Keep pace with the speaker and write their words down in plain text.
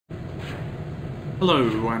Hello,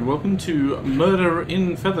 and welcome to Murder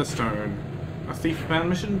in Featherstone, a thief man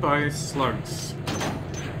mission by Slugs.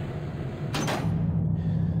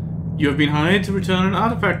 You have been hired to return an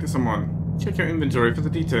artifact to someone. Check your inventory for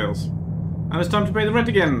the details. And it's time to pay the rent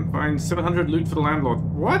again. Find 700 loot for the landlord.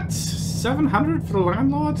 What? 700 for the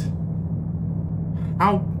landlord?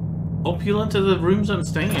 How opulent are the rooms I'm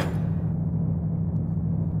staying in?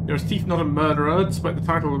 You're a thief, not a murderer, despite the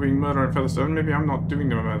title of being Murder in Featherstone. Maybe I'm not doing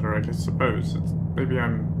the murder, I suppose. Maybe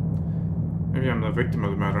I'm the victim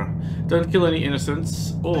of the murder. Don't kill any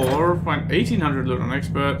innocents, or find 1800 loot on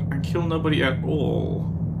expert and kill nobody at all.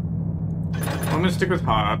 I'm gonna stick with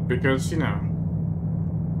hard because, you know,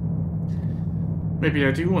 maybe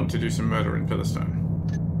I do want to do some murder in Featherstone.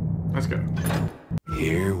 Let's go.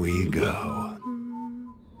 Here we go.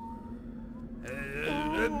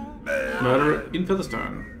 Murder in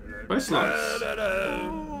Featherstone by Slugs.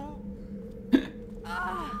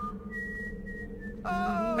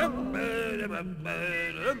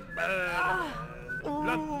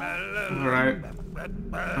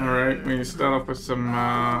 Alright, we start off with some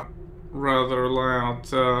rather loud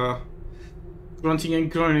grunting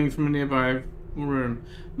and groaning from a nearby room.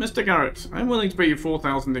 Mr. Garrett, I'm willing to pay you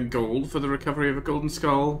 4,000 in gold for the recovery of a golden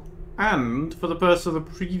skull, and for the purse of the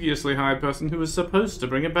previously hired person who was supposed to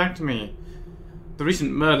bring it back to me. The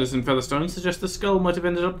recent murders in Featherstone suggest the skull might have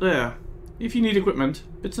ended up there. If you need equipment,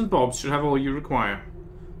 Bits and Bobs should have all you require.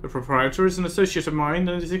 The proprietor is an associate of mine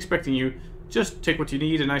and is expecting you. Just take what you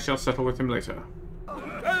need and I shall settle with him later.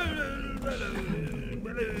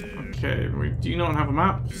 Okay, we do not have a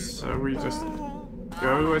map, so we just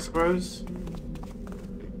go, I suppose.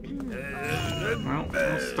 Well,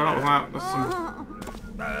 let's start with that. There's some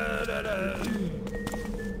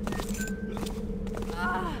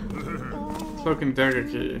cloak and dagger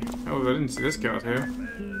key. Oh, I didn't see this card here.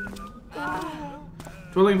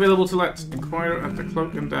 Dwelling available to let. Inquire at the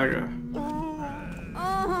cloak and dagger.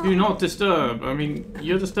 Do not disturb. I mean,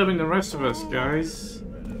 you're disturbing the rest of us, guys.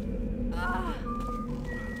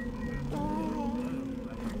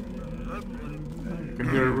 You can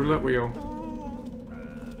hear a roulette wheel.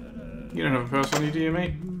 You don't have a purse on you, do you,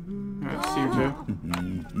 mate? I seem to.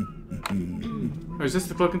 Oh, is this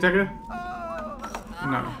the cloak and dagger?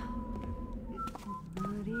 No.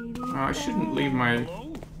 Oh, I shouldn't leave my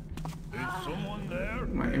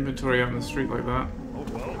inventory out in the street like that.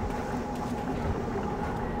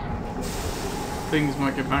 Things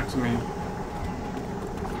might get back to me.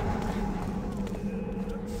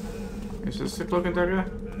 Is this the cloak and dagger?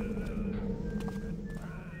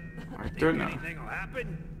 I don't know.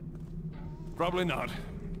 Probably not.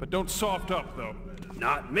 But don't soft up, though.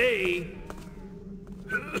 Not me.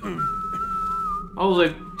 Oh,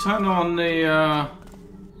 they turn on the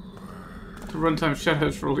runtime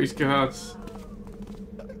shadows for all these guards.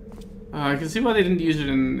 I can see why they didn't use it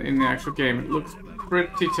in the actual game. It looks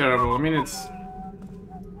pretty terrible. I mean, it's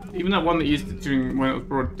even that one that used it during when it was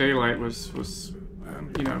broad daylight was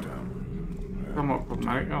you know, somewhat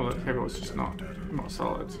problematic. Oh, that cable was just not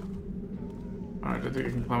solid. All right, I think I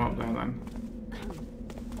can climb up there then.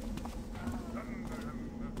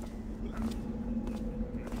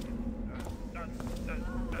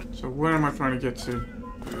 So where am I trying to get to?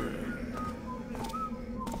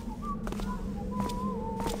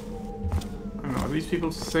 I don't know, are these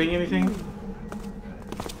people saying anything?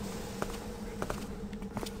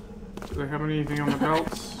 Do they have anything on the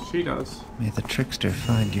belts? She does. May the trickster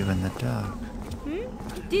find you in the dark.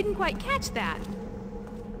 Didn't quite catch that.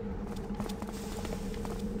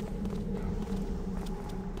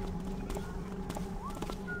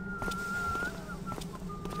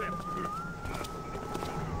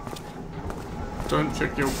 Don't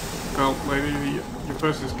check your belt, lady. Your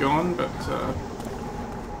purse is gone, but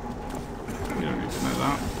you don't need to know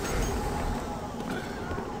that.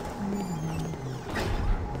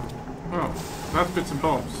 Oh, that's Bits and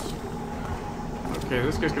Bobs. Okay,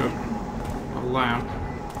 this guy's got a lamp.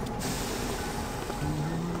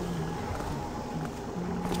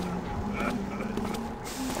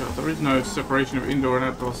 God, there is no separation of indoor and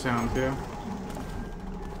outdoor sound here.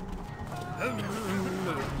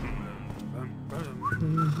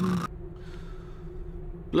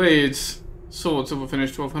 Blades. Sword, silver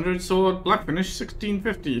finish 1200. Sword, black finish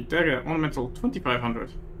 1650. Dagger, ornamental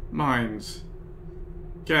 2500. Mines.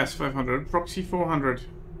 Gas 500. Proxy 400.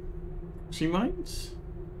 Proxy mines?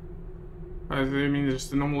 I mean just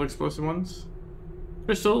the normal explosive ones.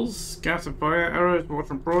 Crystals, gas and fire, arrows,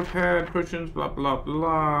 water and broadhead, potions, blah blah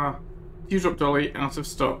blah. Dewdrop dolly out of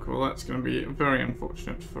stock. Well, that's going to be very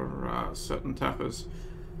unfortunate for certain tappers.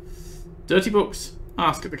 Dirty books.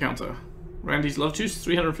 Ask at the counter. Randy's Love Juice,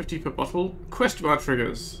 350 per bottle. Quest bar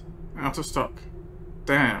triggers. Out of stock.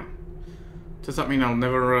 Damn. Does that mean I'll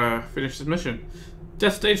never finish this mission?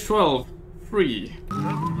 Death stage 12. Free.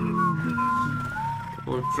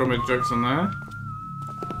 Couple of drummer jokes on there.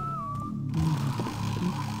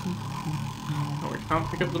 Oh, I can't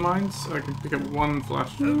pick up the mines? I can pick up one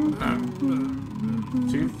flash... no.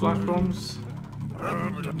 2 flash bombs?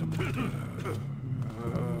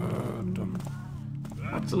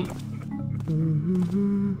 What's a...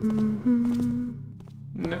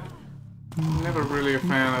 Never really a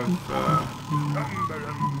fan of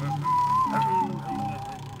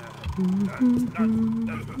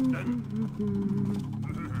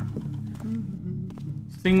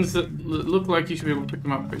things that look like you should be able to pick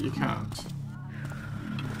them up, but you can't. It's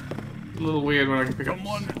a little weird when I can pick up.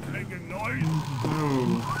 Oh,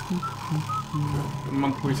 the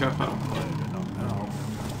monthly tap up.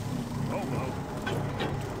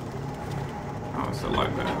 Oh, it's a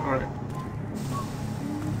light there. All right.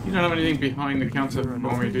 You don't have anything behind the counter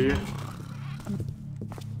for me, do you?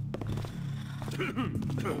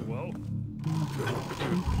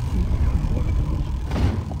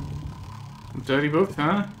 Dirty book,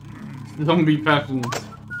 huh? Zombie patterns.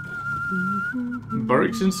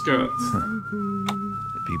 Barracks and skirts.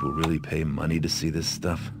 Do people really pay money to see this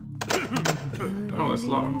stuff? Oh, it's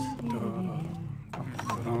locked.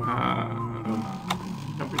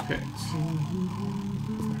 Can't be picked.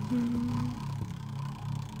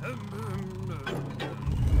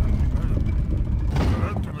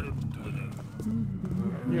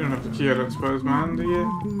 You don't have the key, I don't suppose, man, do you?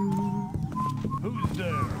 Who's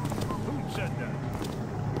there? Who said that?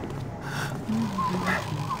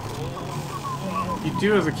 You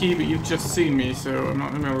do have the key, but you've just seen me, so I'm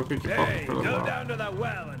not going to be able to pick your pocket Hey, for a little go while. down to the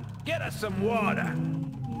well and get us some water.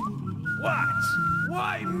 What?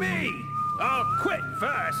 Why me? I'll quit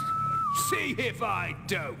first. See if I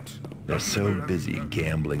don't. They're so busy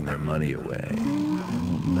gambling their money away. They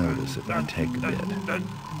won't notice if I take a bit.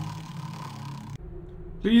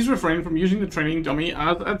 Please refrain from using the training dummy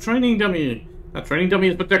as a training dummy. That training dummy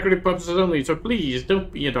is for decorative purposes only, so please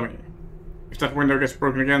don't be a dummy. If that window gets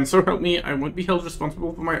broken again, so help me, I won't be held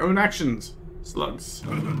responsible for my own actions. Slugs.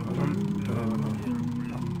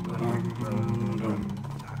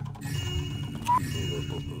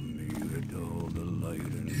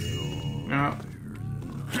 Yeah.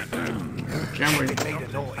 Gambling.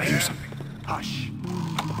 I hear something. Hush.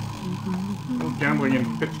 Gambling in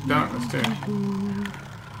pitch darkness too.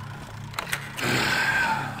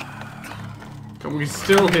 Can we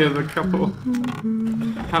still hear the couple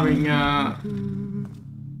having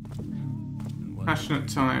passionate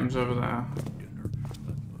times over there?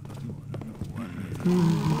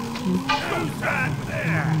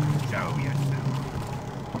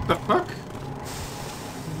 What the fuck?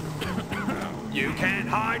 You can't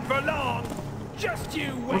hide for long. Just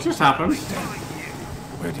you wait. What just happened?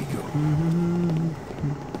 Where'd he go?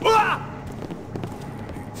 Ah!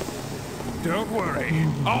 Don't worry,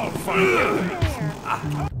 I'll find you.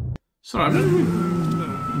 Sorry.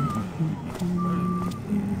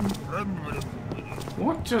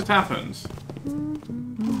 What just happened?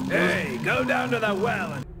 Hey, go down to the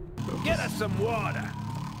well and get us some water.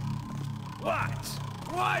 What?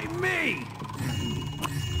 Why me?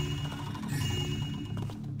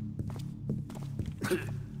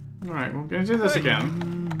 Alright, we're going to do this again.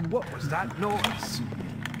 What was that noise?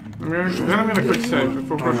 I'm going to quick save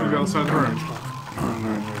before pushing to the other side of the room.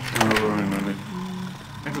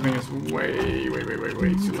 Everything is way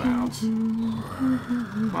too loud.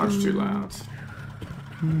 Much too loud.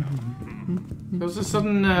 There was a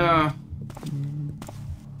sudden,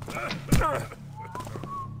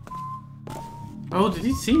 Oh, did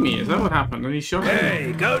he see me? Is that what happened? And he shot me?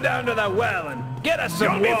 Hey, go down to the well and get us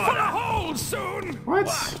some You'll be water. full of holes soon. What?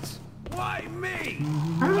 What? Why me?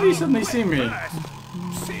 How did he suddenly see me?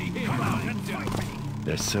 See if I don't.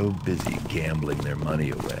 They're so busy gambling their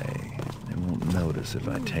money away. They won't notice if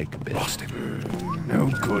I take a bit. Lost him. No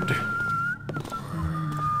good.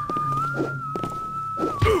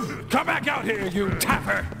 Come back out here, you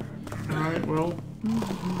tapper! Alright, well.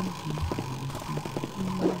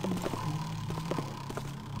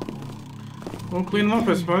 We'll clean them up,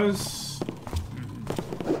 I suppose.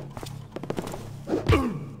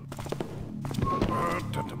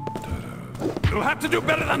 You'll have to do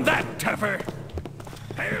better than that, tapper!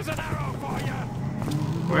 Here's an arrow for you!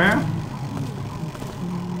 Where?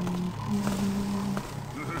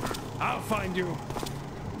 I'll find you.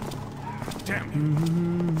 Damn you.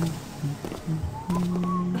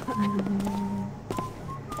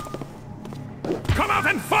 Come out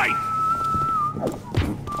and fight!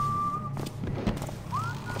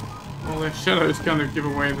 Well, their shadows kind of give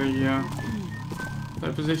away the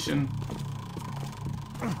their position.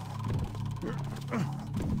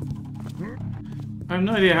 I have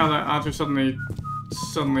no idea how that archer suddenly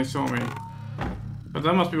saw me. But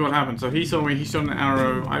that must be what happened. So he saw me, he shot an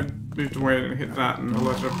arrow, I moved away and hit that and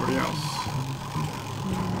alerted everybody else.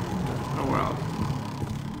 Oh well.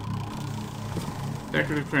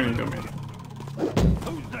 Decorative training dummy.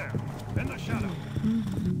 Who's there? In the shadow.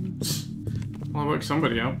 Well, I woke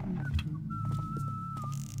somebody up.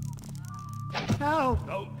 Help!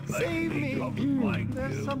 Don't make Save me! come find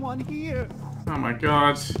There's you. someone here! Oh my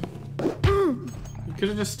god. You could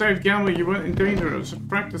have just stayed gambling, you weren't in danger, I was just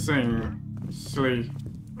practicing. Silly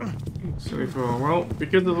fool. Well,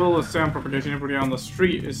 because of all the sound propagation, everybody on the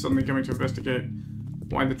street is suddenly coming to investigate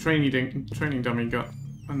why the training dummy got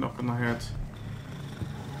a knock on the head.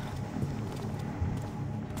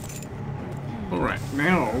 Alright,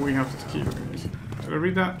 now we have the key that we need. Did I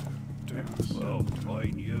read that? Yes. I'll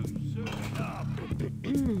find you soon enough.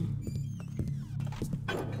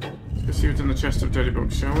 Let's see what's in the chest of dirty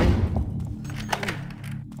books, shall we?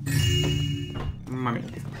 Money.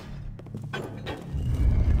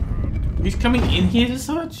 He's coming in here to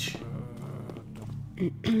search?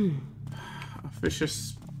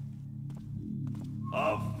 Vicious.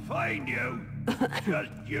 I'll find you.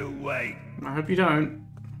 Just you wait. I hope you don't.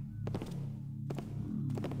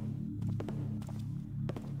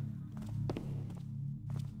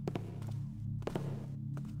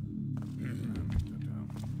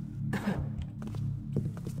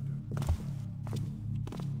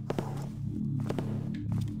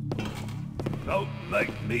 Don't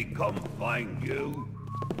make me come find you.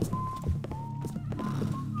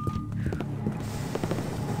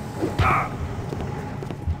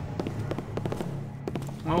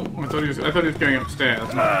 Well, I thought he was going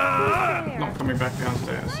upstairs, not coming back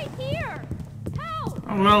downstairs. Right here! Help!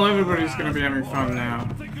 Oh well, everybody's gonna be having fun now.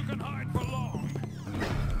 Don't think you can hide for long.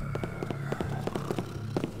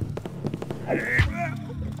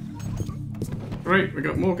 Great, we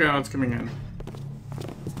got more guards coming in.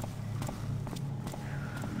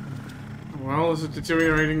 Well, this is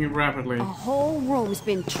deteriorating rapidly. A whole room's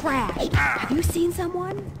been trashed. Have you seen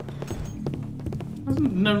someone?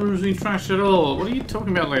 No room's been trashed at all. What are you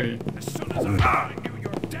talking about, lady? As soon as I find you,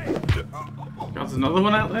 you're dead. God, there's another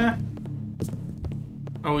one out there?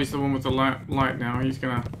 Oh, he's the one with the light now. He's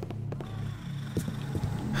gonna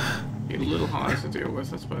be a little hard to deal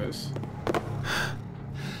with, I suppose.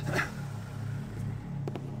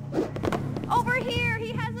 Over here!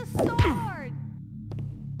 He has a sword!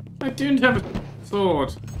 I don't have a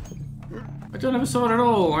sword. I don't have a sword at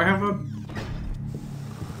all. I have a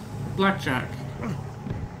blackjack.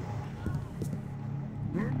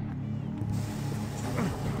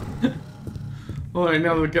 Alright,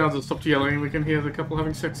 now that the guards have stopped yelling, we can hear the couple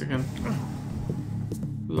having sex again.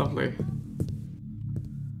 Lovely.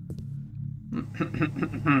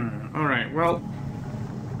 Alright, well...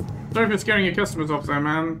 Sorry for scaring your customers off there,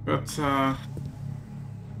 man, but,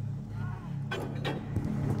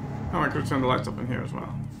 Oh, I could have turned the lights up in here as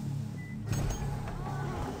well.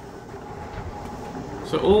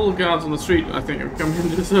 So all guards on the street, I think, have come in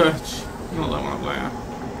to search. Not that one up there.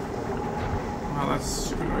 Wow, that's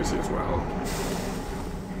super noisy as well.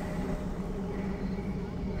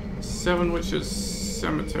 Seven Witches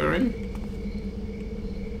Cemetery.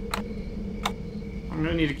 I'm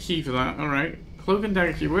gonna need a key for that. Alright. Cloak and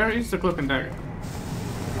dagger key. Where is the cloak and dagger?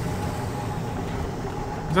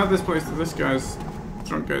 Is that this place that this guy's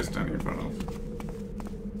drunk guy's standing in front of?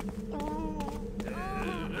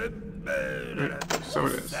 So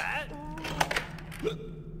it is.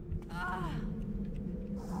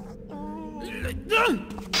 No,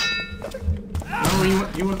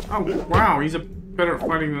 you went. Oh, wow, he's better at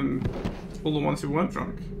fighting than all the ones who weren't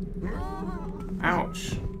drunk.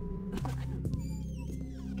 Ouch.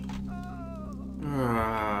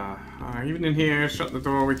 Even in here, shut the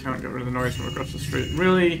door, we can't get rid of the noise from across the street.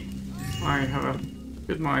 Really? I have a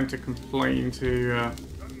good mind to complain to,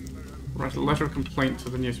 write a letter of complaint to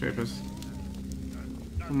the newspapers.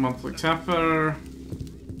 A monthly tapper.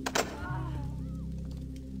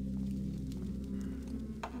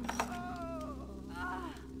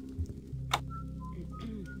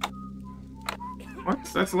 What?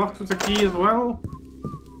 That's locked with a key as well?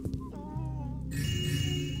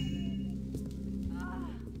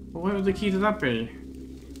 Well, where would the key to that be?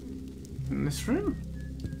 In this room?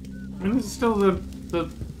 I mean, this is still the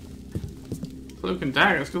cloak and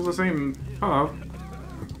dagger, it's still the same pub,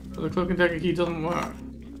 but the cloak and dagger key doesn't work.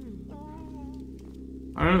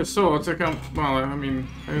 I don't have a sword, so I can't, well, I mean,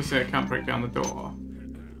 I can say I can't break down the door.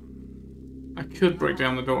 I could break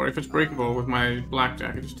down the door. If it's breakable with my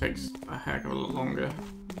blackjack, it just takes a heck of a lot longer.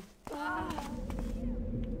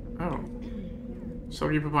 Oh.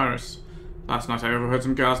 Soggy papyrus. Last night I overheard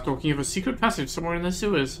some guards talking of a secret passage somewhere in the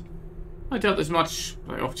sewers. I doubt this much,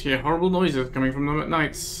 but I often hear horrible noises coming from them at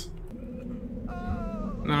nights.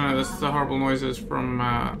 No, that's the horrible noises from,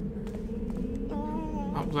 up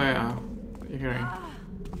there. What are you hearing?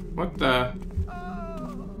 What the?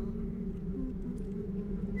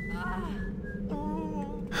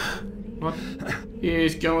 What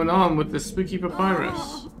is going on with the spooky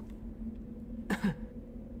papyrus?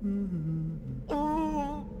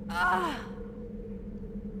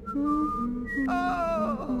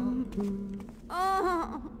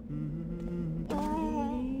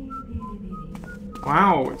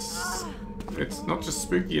 Wow, it's not just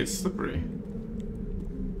spooky, it's slippery.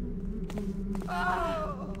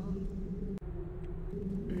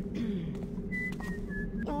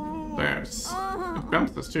 There, it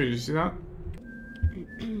bounced us too, did you see that?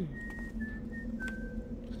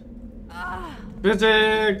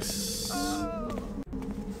 Physics!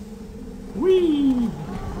 Whee!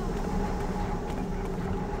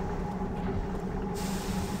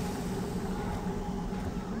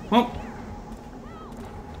 Well,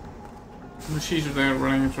 the machines are there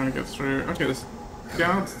running and trying to get through. Okay, there's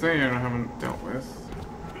guards there I haven't dealt with.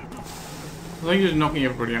 I think just knocking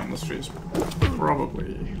everybody out on the streets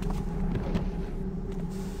probably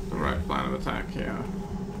the right plan of attack here.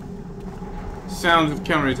 Sounds of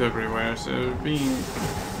cameras everywhere, so being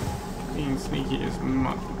sneaky is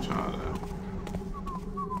much harder.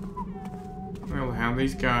 On the other hand,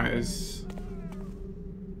 these guys,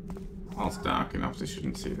 while it's dark enough, they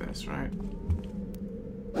shouldn't see this, right?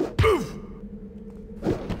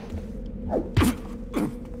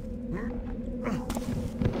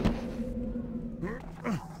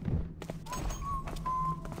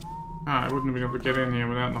 I wouldn't have been able to get in here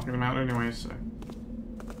without knocking them out anyway, so...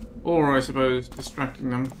 Or, I suppose, distracting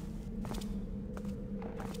them.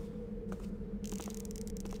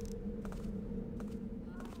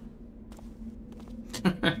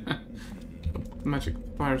 Magic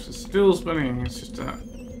virus is still spinning, it's just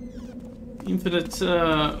infinite, it's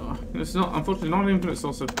not, unfortunately not an infinite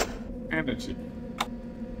source of energy.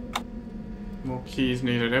 More keys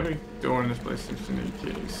needed. Every door in this place seems to need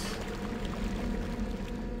keys.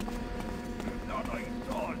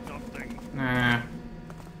 Nah.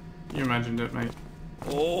 You imagined it, mate.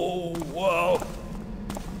 Oh, well.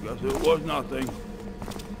 Guess it was nothing.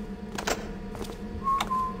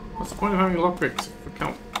 What's the point of having lockpicks if we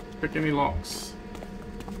can't pick any locks?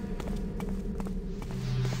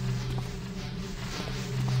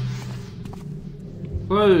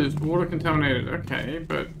 Closed, water contaminated. Okay,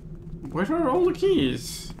 but where are all the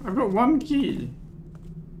keys? I've got one key.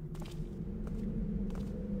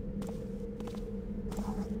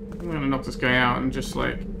 I'm gonna knock this guy out and just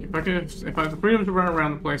like, if I have the freedom to run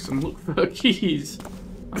around the place and look for keys,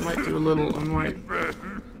 I might do a little, might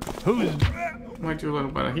do a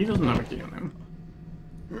little better. He doesn't have a key on him.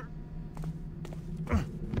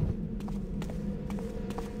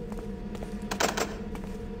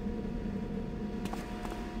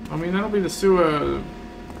 I mean, that'll be the sewer.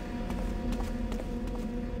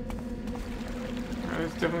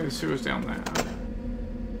 There's definitely the sewers down there.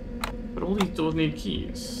 But all these doors need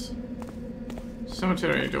keys.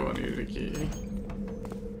 Cemetery door needed a key.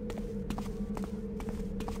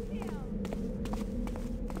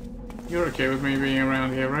 You're okay with me being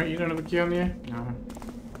around here, right? You don't have a key on you? No.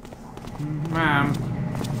 Ma'am.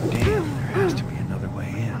 Damn, there has to be another way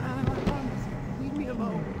in. Leave me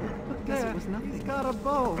alone. Look there, he's got a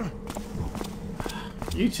bow.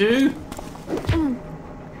 You too?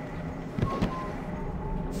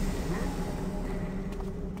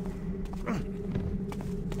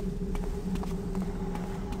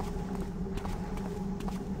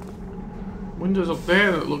 Windows up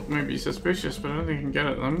there that look maybe suspicious, but I don't think I can get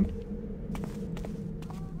at them.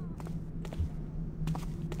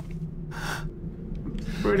 I'm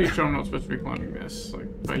pretty sure I'm not supposed to be climbing this,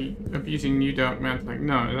 like by abusing New Dark Mantling.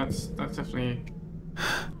 No, that's definitely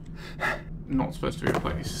not supposed to be a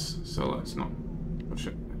place. So let's not push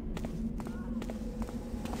it.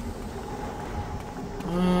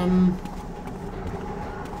 So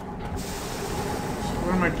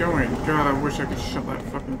where am I going? God, I wish I could shut that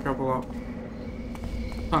fucking couple up.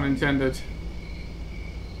 Unintended.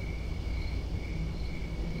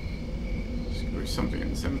 There's gonna be something in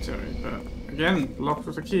the cemetery, but again, locked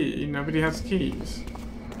with a key. Nobody has keys.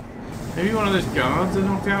 Maybe one of those guards that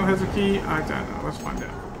knocked out has a key? I don't know. Let's find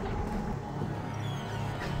out.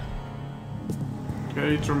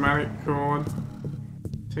 Okay, dramatic chord.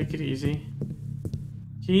 Take it easy.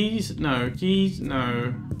 Keys? No. Keys?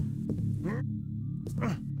 No.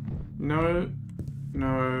 No.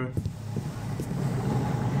 No.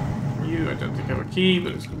 you. I don't think I have a key,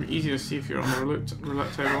 but it's going to be easy to see if you're on the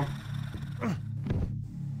roulette table.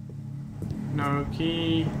 No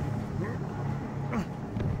key.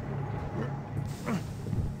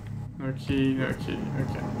 No key, no key.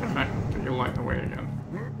 Okay, get back. Get your light away again.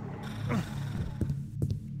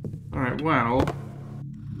 Alright, well.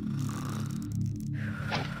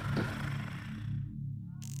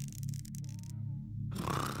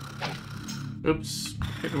 Oops,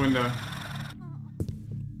 hit the window.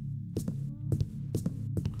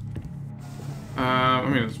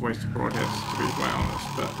 I mean, it's wasted broadheads, to be quite honest,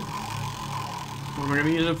 but what am I going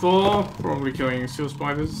to use it for? Probably killing seal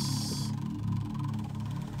spiders.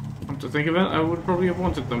 Come to think of it, I would probably have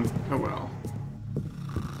wanted them. Oh well.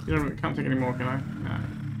 Can't take any more, can I? No.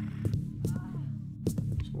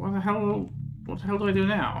 So what the hell do I do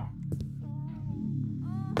now?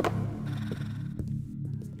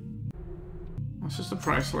 That's just a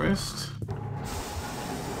price list.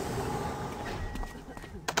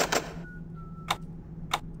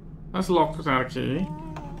 That's locked without a key.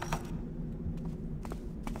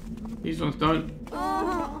 These ones don't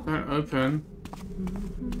open.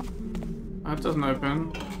 That doesn't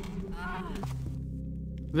open.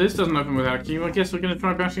 This doesn't open without a key. Well, I guess we're gonna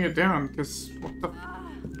try bashing it down, because what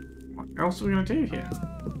else are we gonna do here?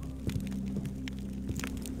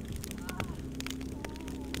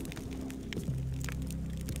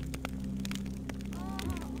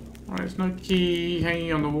 Alright, there's no key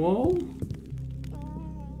hanging on the wall.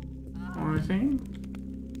 Or anything.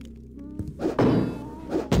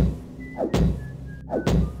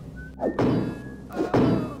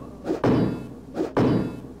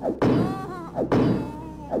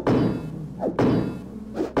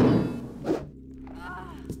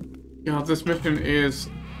 God, this mission is...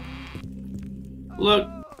 Look,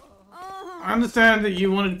 I understand that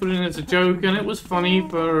you wanted to put it in as a joke, and it was funny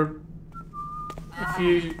for a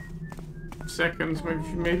few seconds,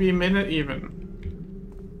 maybe a minute even.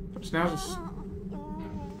 But it's now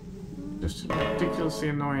just ridiculously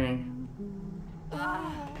annoying.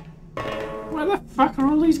 Where the fuck are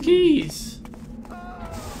all these keys?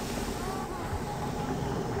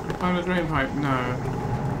 Find the drain pipe? No.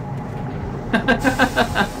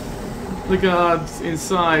 The guard's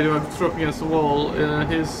inside, who I'm dropping against the wall.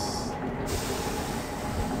 His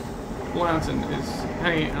lantern is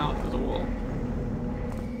hanging out of the wall.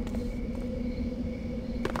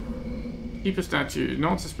 Keep a statue,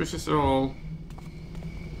 not suspicious at all.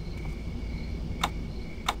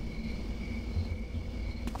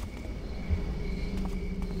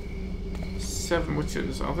 Seven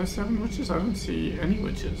witches. Are there 7 witches? I don't see any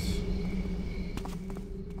witches.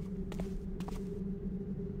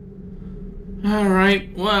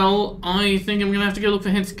 Alright, well, I think I'm gonna have to go look for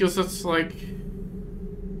hints because that's like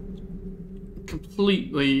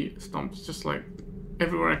completely stumped. It's just like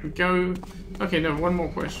everywhere I can go. Okay, no, one more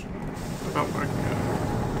question about where I can go.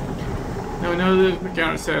 Now I know that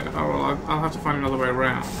Garrett said, oh well, I'll have to find another way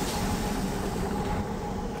around.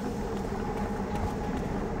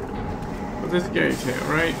 But this gate here,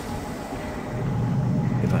 right?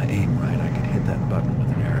 If I aim right, I can hit that button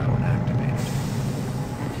with an arrow and activate it.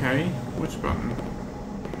 Okay, which button?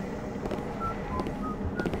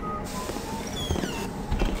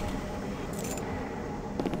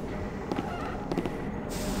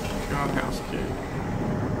 Guardhouse key.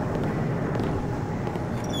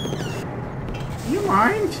 You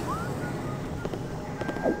mind?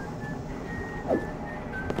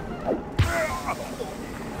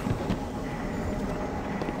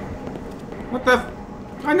 What the?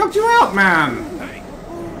 I knocked you out, man!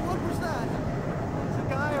 What was that? There's a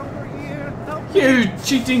guy over here. Help me. You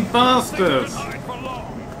cheating bastards!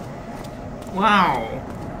 Wow.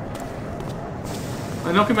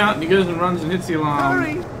 I knock him out and he goes and runs and hits the alarm.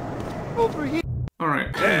 Hurry! Over here.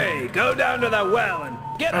 Alright. Hey, go down to the well and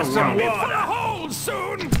get us some wow. water. Hole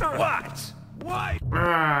soon. What? Why?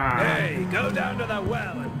 Ah. Hey, go down to the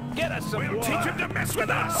well and get us some water. We'll teach him to mess with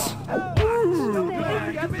us.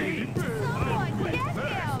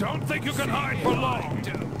 Don't think you can hide for long.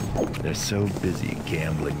 They're so busy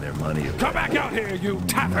gambling their money away. Come back out here, you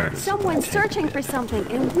tapper! Someone's searching for something,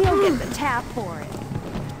 and we'll get the tap for it.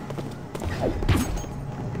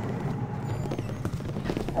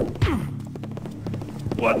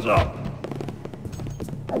 What's up?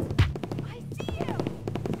 I see you! Help!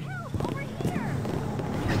 Over here!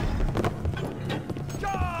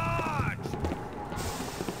 Charge!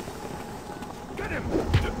 Get him!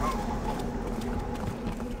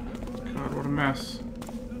 God, what a mess.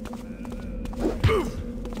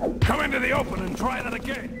 Come into the open and try that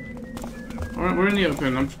again. Alright, we're in the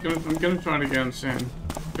open. I'm gonna try it again soon.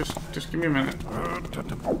 Just give me a minute.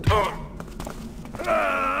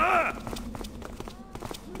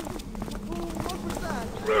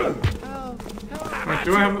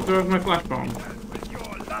 Do I have my flash bomb? With your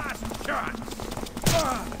last chance.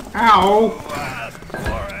 Ow! Ask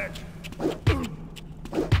for it.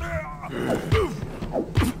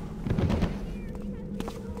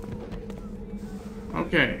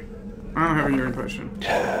 Okay. I don't have a urine potion.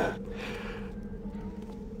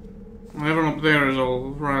 Well, everyone up there is all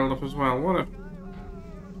riled up as well. What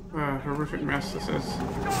a horrific mess this is.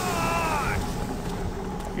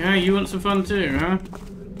 Yeah, you want some fun too, huh?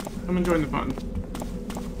 Come and join the fun.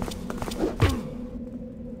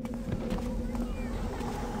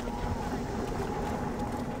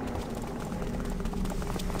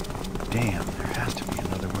 Damn, there has to be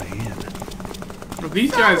another way in. Well,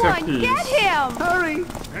 these guys have Someone keys. get him! Hurry!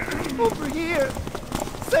 Over here!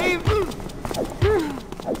 Save me!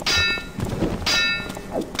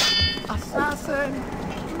 Assassin!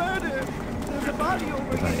 Murder! There's a body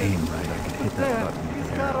over If I here! aim right, I can hit There, that button. he's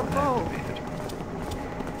there got a and bow. activate it.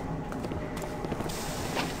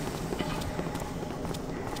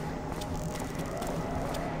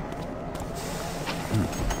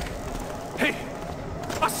 Hey!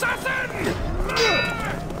 Assassin!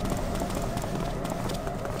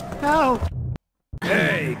 Help!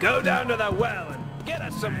 Hey, go down to the well and get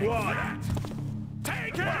us some water.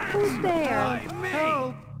 Take it! Who's there? Why me?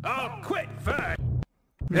 Help! I'll quit first.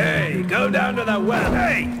 Hey, go down to the well.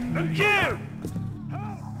 Hey, you!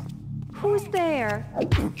 Who's there?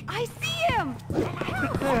 I see him!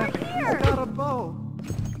 Help! There, Over he's here! got a bow.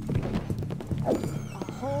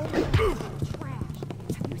 A whole trash.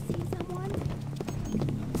 Have you seen someone?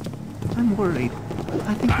 I'm worried.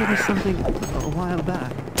 I think there was something a while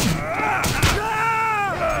back.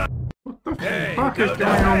 What the Hey, fuck go is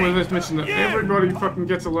going on with down. this mission that everybody fucking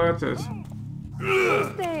gets alerted?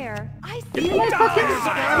 Who's there? I see Get my him!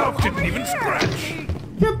 fucking... Didn't even scratch.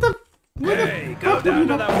 Get the... Where Hey, the go fuck would down you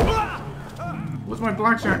to not... the... Was my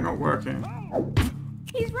blackjack not working?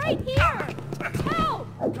 He's right here! Help!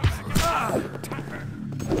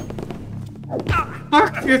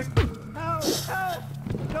 Fuck it! Help! Help!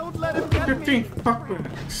 Don't let him get 15 me!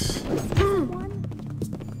 fuckwits. Someone?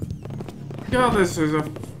 God, this is a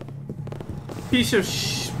piece of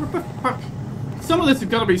what the fuck? Some of this has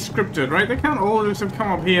got to be scripted, right? They can't all just have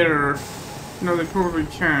come up here. No, they probably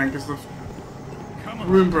can because the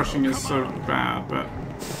room brushing is so bad, but...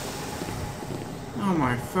 Oh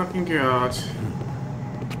my fucking god.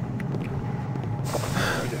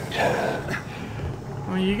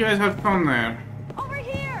 Well, you guys have fun there. Over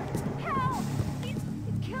here! Help! He's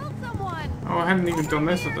killed someone! Oh, I hadn't even Over done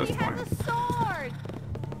this here, at this he point. has a sword!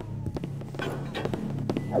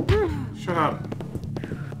 Shut up.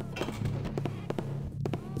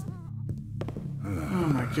 Oh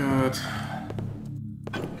my god.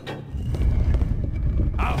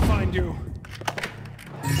 I'll find you.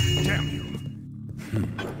 Damn you.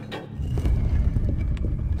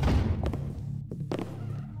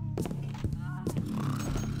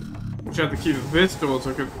 Wish I had the key to this door so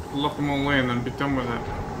I could lock them all in and be done with it.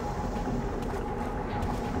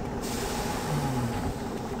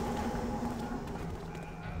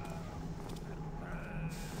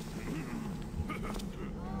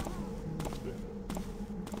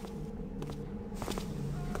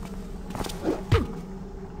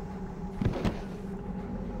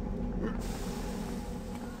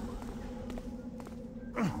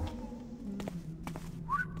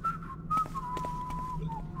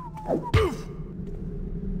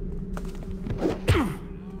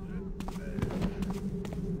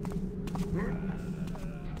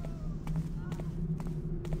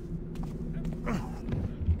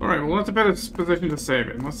 Alright, well that's a better position to save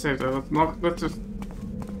it. Let's save that. Let's just...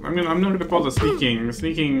 I'm not gonna bother sneaking.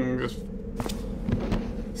 Sneaking just...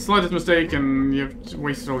 Slightest mistake and you've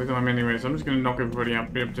wasted all your time anyway, so I'm just gonna knock everybody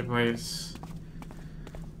up, be able to play it.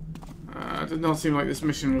 It did not seem like this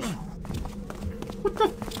mission was... What the...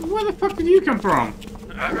 Where the fuck did you come from?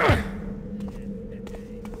 I'm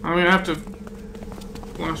gonna have to...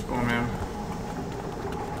 Flash bomb him.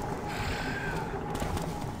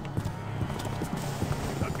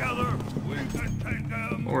 Together, we can take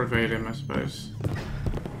them. Or evade him, I suppose.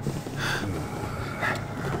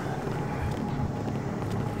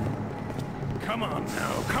 Come on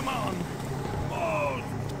now, come on. Most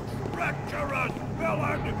treacherous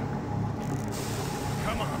villain.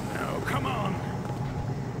 Come on now, come on.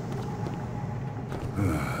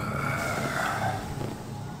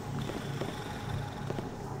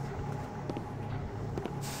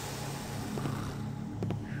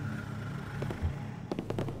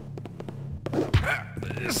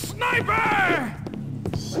 Sniper!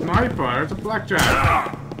 Sniper? It's a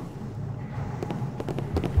blackjack!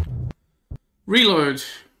 Reload!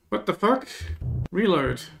 What the fuck?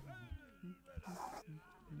 Reload.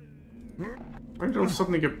 Why did it all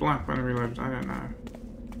suddenly get black when I reloaded? I don't know.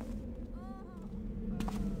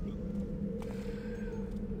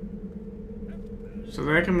 So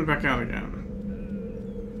they're coming back out again.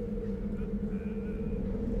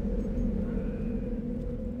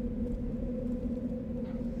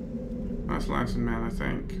 That's Lantern Man, I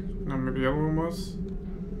think. No, maybe the other one was?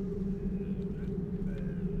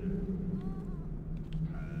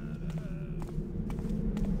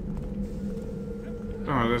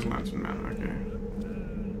 Oh, there's Lantern Man, okay.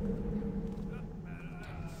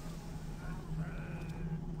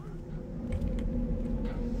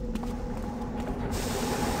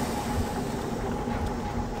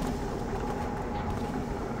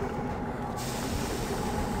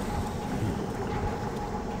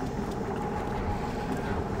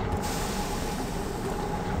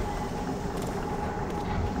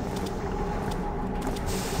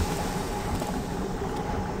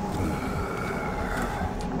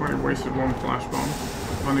 Wasted one flash bomb.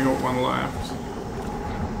 I've only got one left.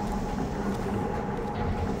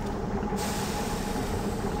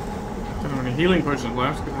 Don't have any healing potions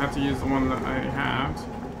left because I had to use the one that I had.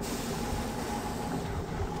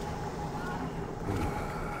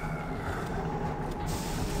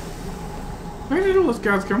 Where did all those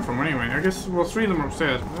guards come from anyway? I guess, well, 3 of them are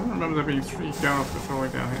upstairs. I don't remember there being 3 guards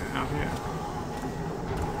patrolling down here, out here.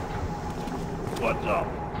 What's up?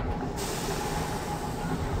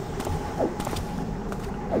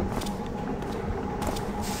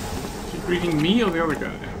 Greeting me or the other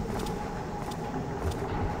guy?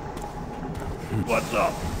 What's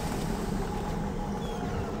up?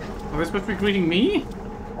 Are they supposed to be greeting me?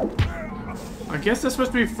 I guess they're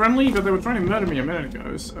supposed to be friendly, but they were trying to murder me a minute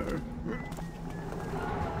ago, so...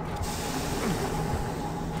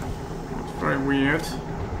 It's very weird.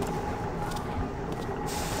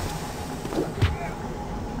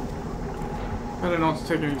 Better not to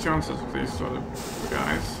take any chances with these sort of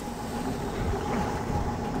guys.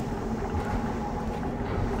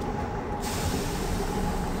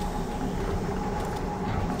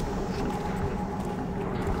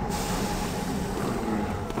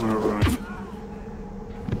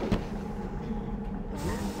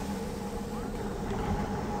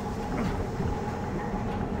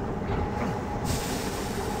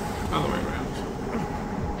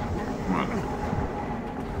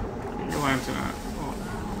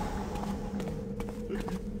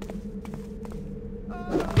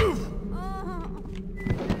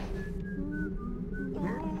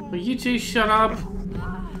 Will you two shut up? Wait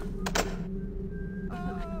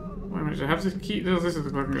a minute, I have to keep this. This is the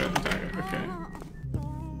fucking dagger. Okay.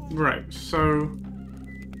 Right, so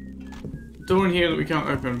door in here that we can't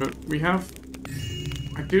open, but we have.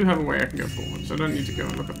 I do have a way I can go forward, so I don't need to go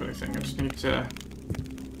and look up anything. I just need to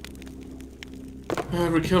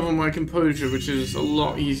recover my composure, which is a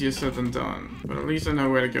lot easier said than done. But at least I know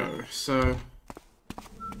where to go. So.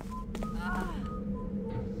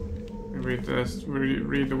 Read this.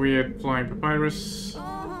 Read the weird flying papyrus.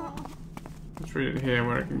 Let's read it here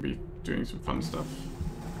where I can be doing some fun stuff.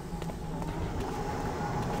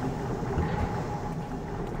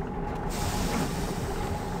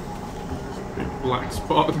 Big black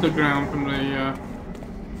spot on the ground from the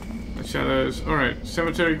shadows. Alright,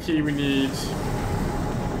 cemetery key we need.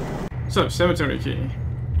 So, cemetery key.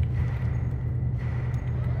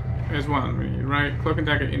 There's one we need, right? Cloak and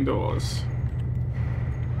dagger indoors.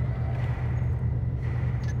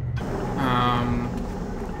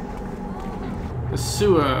 The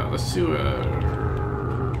sewer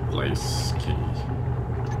place key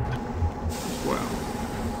as well.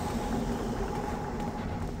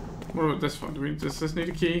 What about this one? Does this need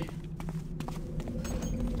a key?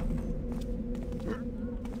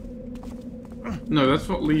 No, that's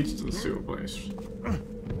what leads to the sewer place.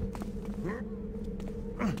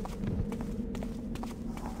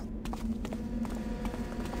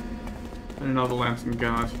 And another lantern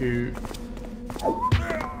guard who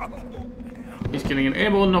is getting an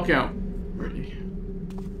airborne knockout.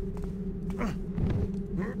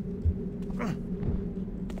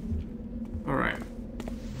 Alright.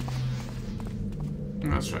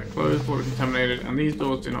 That's right. Closed, water contaminated, and these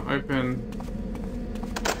doors do not open.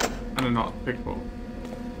 And are not pickable.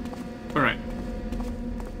 Alright.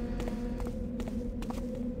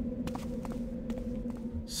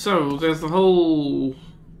 So, there's the whole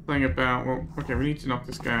thing about, well, okay, we need to knock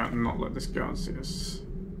this guy out and not let this guard see us.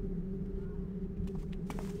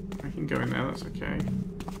 I can go in there, that's okay.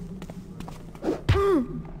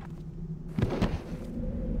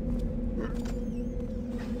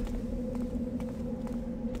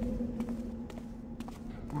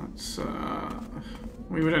 Let's,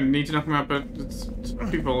 we don't need to knock him out, but it's a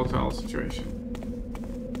pretty volatile situation.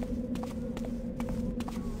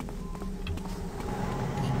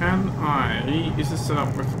 Can I... Is this set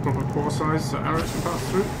up with the proper core size so arrows can pass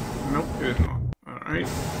through? Nope, it is not. Alright.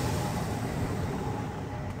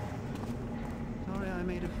 Sorry I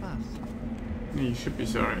made a fuss. Yeah, you should be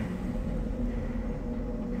sorry.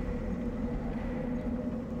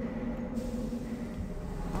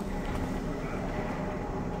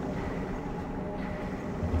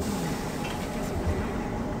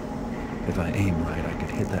 If I aim right, I could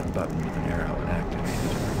hit that button with an arrow and activate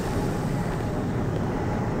it.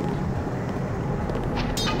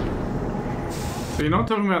 So you're not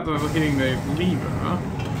talking about hitting the lever.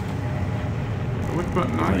 Which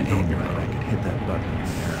button If are I you aim talking right, about? I could hit that button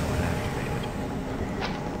with an arrow and activate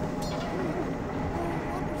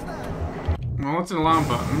it. Well, that's an alarm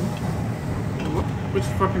button. Which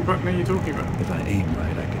fucking button are you talking about? If I aim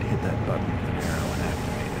right, I could hit that button with an arrow and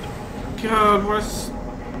activate it. God, what's...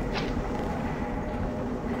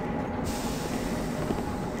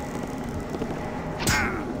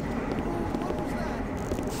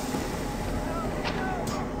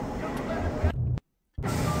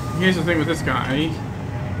 Here's the thing with this guy.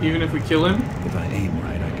 Even if we kill him... If I aim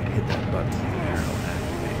right, I could hit that button with an arrow and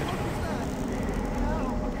activate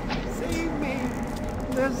it. Save me!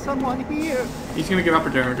 There's someone here! He's gonna get up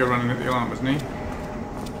again and go running at the alarm, isn't he?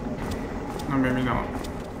 No, maybe not.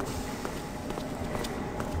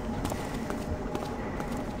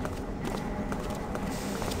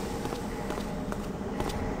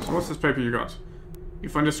 So what's this paper you got? You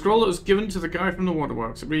find a scroll that was given to the guy from the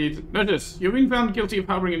waterworks. It reads, Notice, you've been found guilty of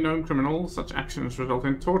harboring a known criminal. Such actions result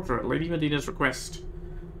in torture at Lady Medina's request.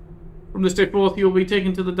 From this day forth, you will be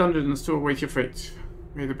taken to the dungeons to await your fate.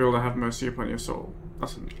 May the Builder have mercy upon your soul.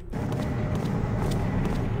 Listen.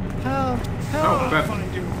 Help! Help! Oh,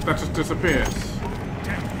 that just disappears.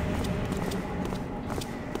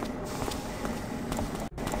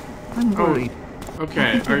 I'm worried. Okay.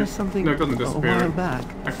 I think there was something No, it doesn't a disappear. while back.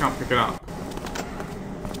 I can't pick it up.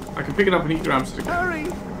 I can pick it up and he grabs it again.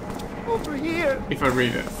 Hurry! Over here! If I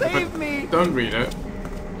read it. Save me! Don't read it.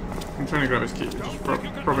 I'm trying to grab his key, which is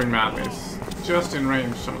probably madly. It's just in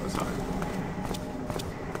range some of the time.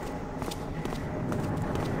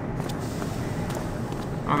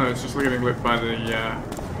 Oh no, it's just getting lit by the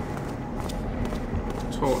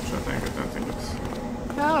torch, I think. I don't think it's...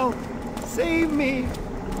 Help! Save me!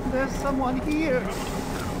 There's someone here!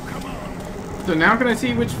 So now can I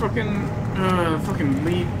see which fucking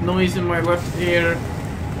lead noise in my left ear?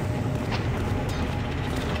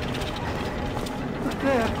 Look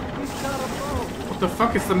there! He's got a bow! What the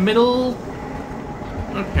fuck is the middle?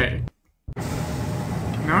 Okay.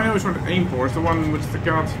 Now I know which one to aim for. It's the one with the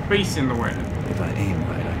guard's face in the way. If I aim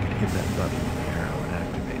right, I could hit that button with an arrow and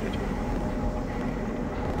activate it.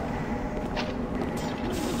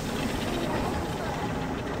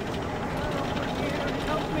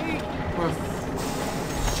 Help me!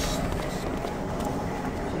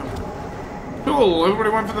 Cool, everybody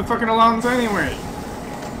went for the fucking alarms anyway.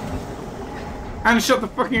 And shut the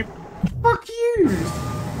fucking... Fuck you!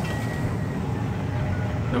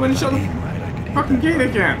 They went and shut the fucking gate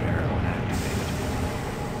again.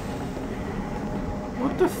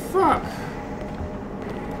 What the fuck?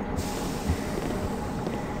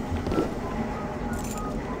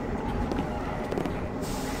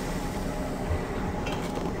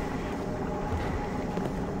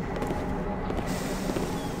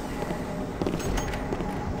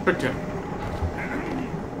 Tricked him.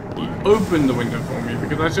 He opened the window for me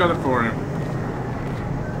because I shut it for him.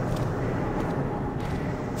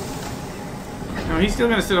 Now he's still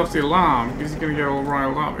gonna set off the alarm because he's gonna get all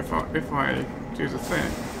riled up if I do the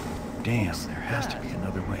thing. Damn, there has to be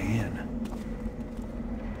another way in.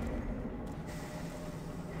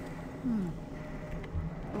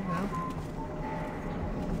 Oh well.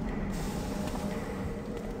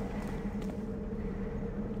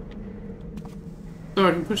 So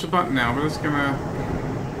I can push the button now, but it's gonna...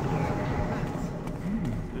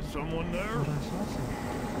 Is someone there? But I saw some.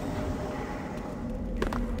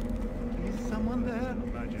 Is someone there?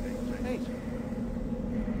 Hey,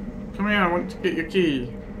 Come here, I want to get your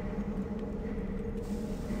key.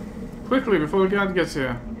 Quickly, before the guard gets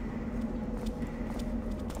here.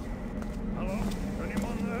 Hello?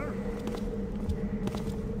 Anyone there?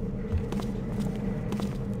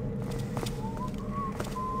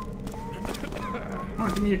 Oh,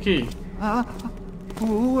 give me your key.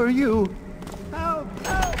 who are you? Help!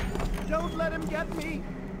 Help! Don't let him get me!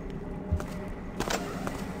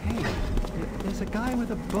 Hey, there's a guy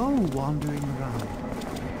with a bow wandering around.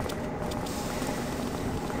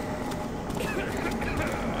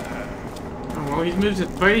 Oh, well, he's moved his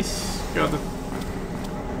base. Got the...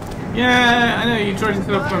 Yeah, I know, you tried to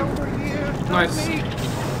set up Guy some over here! Help nice me!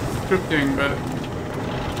 scripting, but...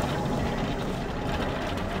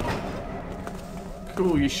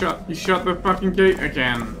 Cool, you shut the fucking gate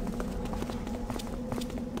again.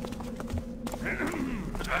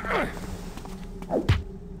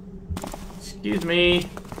 Excuse me.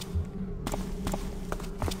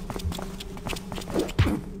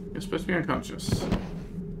 You're supposed to be unconscious.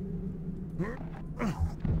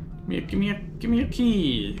 Give me a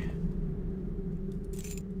key.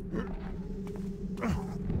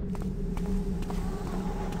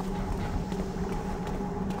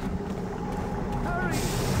 Hurry!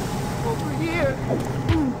 Over here!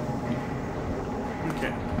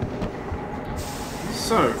 Okay.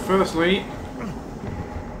 So, firstly,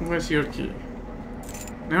 where's your key?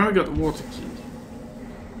 Now we got the water key.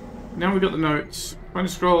 Now we got the notes. Find a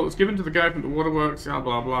scroll. It was given to the guy from the waterworks. Blah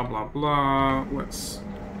blah blah blah blah. Let's.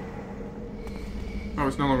 Oh,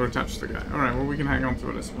 it's no longer attached to the guy. Alright, well we can hang on to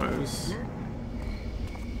it, I suppose.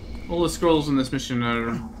 All the scrolls in this mission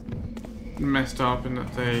are messed up in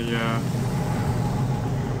that they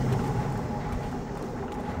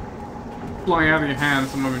fly out of your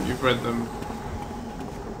hands the moment you've read them.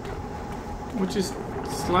 Which is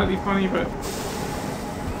slightly funny, but...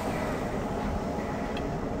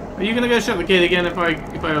 Are you gonna go shut the gate again if I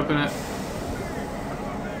open it?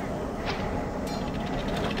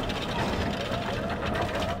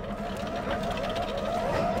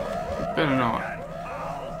 Better not.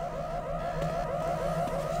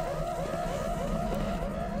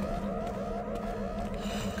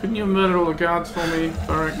 Couldn't you murder all the guards for me,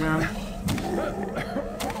 Barrack man?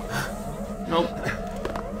 Nope.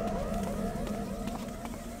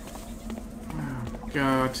 Oh,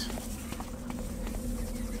 God.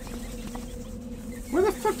 Where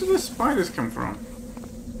the fuck do the spiders come from?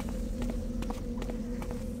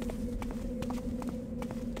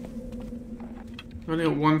 I've only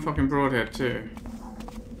got one fucking broadhead too.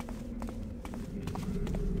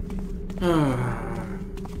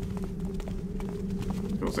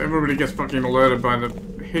 Of course, everybody gets fucking alerted by the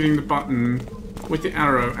hitting the button with the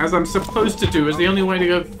arrow, as I'm supposed to do, is the only way to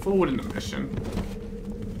go forward in the mission.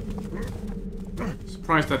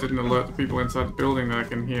 Surprised that didn't alert the people inside the building that I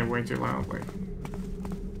can hear way too loudly.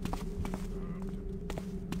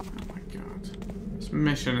 Oh my god. This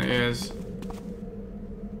mission is...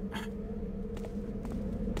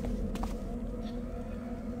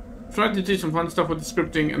 Tried to do some fun stuff with the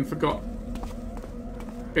scripting and forgot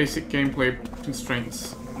basic gameplay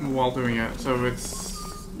constraints while doing it. So it's,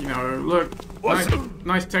 you know, look,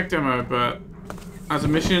 nice tech demo, but as a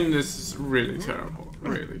mission, this is really terrible.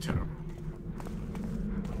 Really terrible.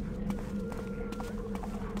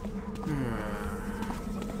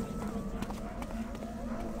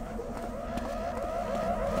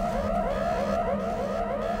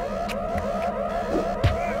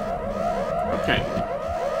 Okay.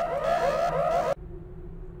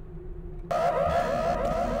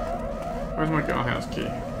 Where's my guardhouse key?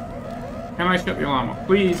 Can I shut the alarm off?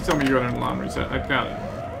 Please tell me you got an alarm reset. I doubt it.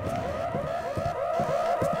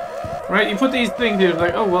 Right, you put these things here,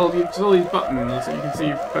 like, oh well, you all these buttons so you can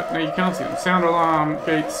see, but no, you can't see them. Sound alarm,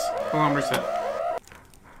 gates, alarm reset.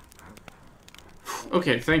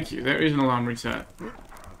 Okay, thank you. There is an alarm reset.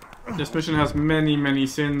 This mission has many, many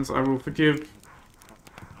sins. I will forgive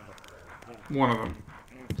one of them.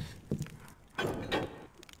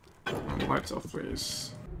 Lights off, please.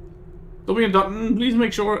 Dobby and Dutton, please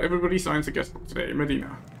make sure everybody signs the guest book today.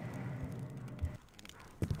 Medina.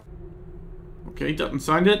 Okay, Dutton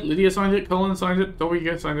signed it, Lydia signed it, Colin signed it,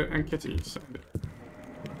 Dobby signed it, and Kitty signed it.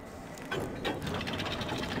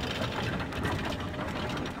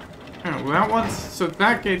 Oh, well, that one's... So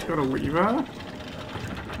that gate's got a lever.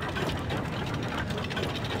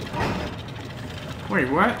 Wait,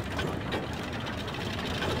 what?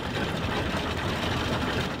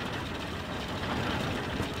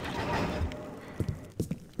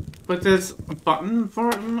 But there's a button for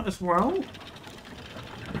him as well?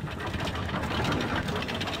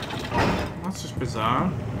 That's just bizarre.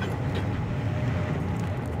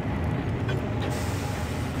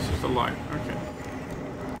 It's just a light, okay.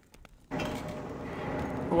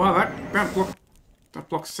 Oh wow, that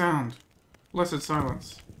blocks sound. Blessed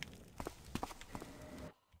silence.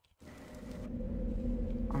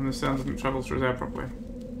 And the sound doesn't travel through there properly.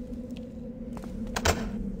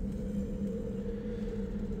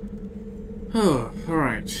 Oh,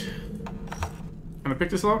 alright. Can I pick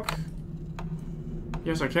this lock?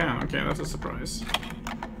 Yes, I can. Okay, that's a surprise.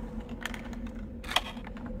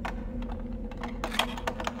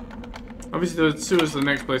 Obviously, the sewer's the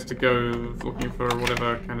next place to go looking for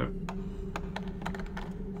whatever kind of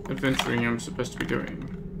adventuring I'm supposed to be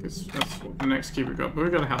doing. Because that's what the next key we got. But we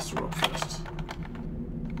got a house to rob first.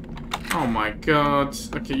 Oh my god.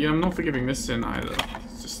 Okay, yeah, I'm not forgiving this sin either.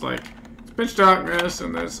 It's just like... It's pitch darkness,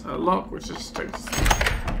 and there's a lock which just takes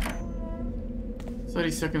 30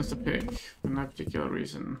 seconds to pick for no particular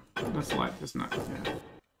reason. Let's light this nut. Yeah.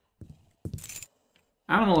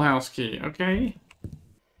 Animal house key, okay.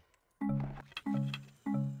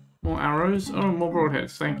 More arrows? Oh, more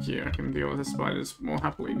broadheads, thank you. I can deal with the spiders more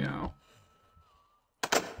happily now.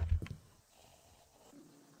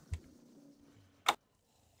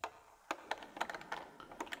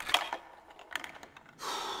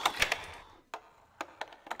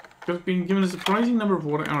 I've been given a surprising number of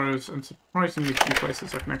water arrows and surprisingly few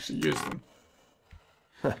places I can actually use them.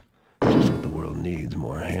 Just what the world needs,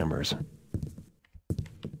 more hammers.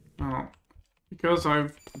 Oh, because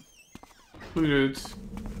I've concluded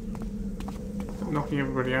that knocking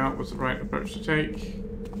everybody out was the right approach to take.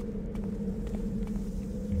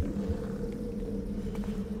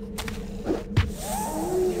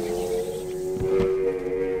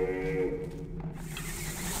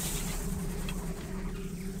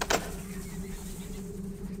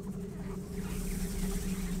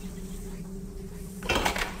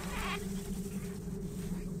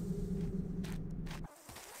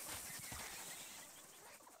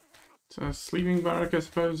 So a sleeping barrack, I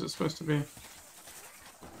suppose it's supposed to be.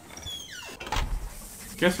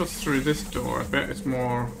 Guess what's through this door? I bet it's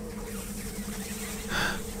more...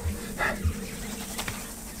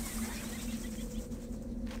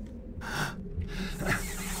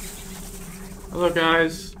 Hello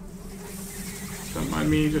guys. Don't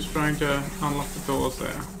mind me just trying to unlock the doors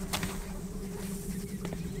there.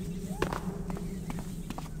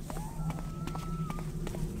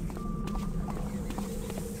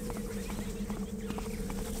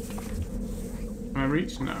 Can I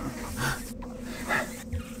reach? No.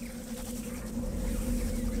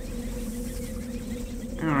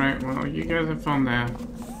 Alright, well, you guys have fun there.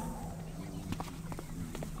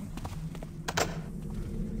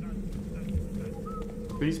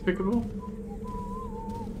 These pickable?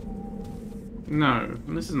 No,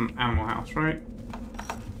 this is an animal house, right?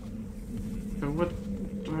 So what?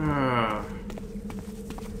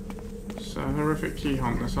 It's a horrific key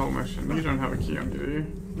hunt this whole mission. You don't have a key on you, do you?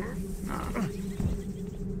 No.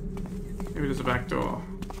 Maybe there's a back door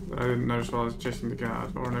that I didn't notice while I was chasing the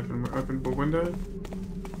guard, or an openable window.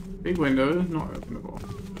 Big window, not openable.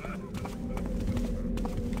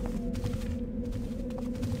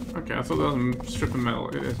 Okay, I thought that was a strip of metal.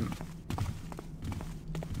 It isn't.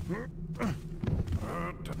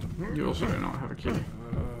 You also do not have a key.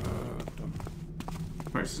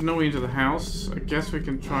 Right, so there's no way into the house. I guess we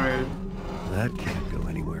can try... That can't go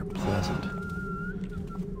anywhere pleasant.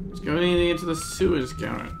 It's going into the sewers,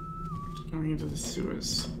 Garrett. It's going into the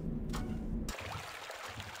sewers.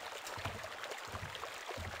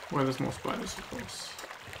 Where there's more spiders, of course.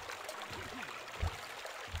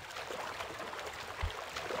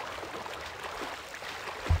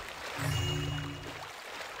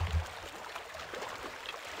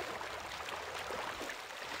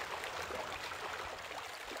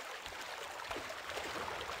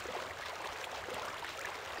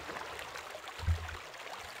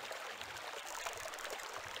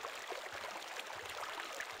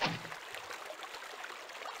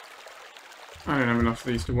 I don't have enough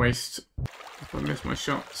of these to waste if I miss my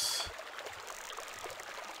shots.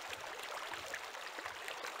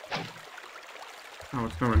 Oh,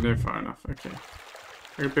 it's nowhere near far enough. Okay.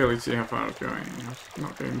 I could barely see how far I was going. I was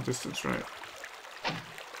not getting the distance right.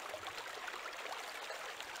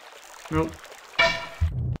 Nope.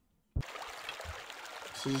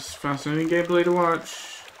 This is fascinating gameplay to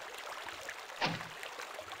watch.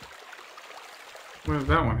 Where did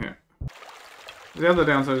that one hit? The other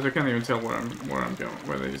downside is I can't even tell where I'm going,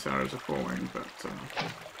 where these arrows are falling, but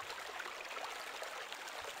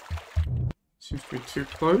seems to be too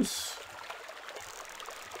close.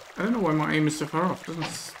 I don't know why my aim is so far off. It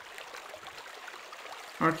doesn't.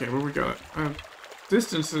 Okay, well we got it.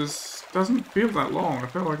 Distances doesn't feel that long. I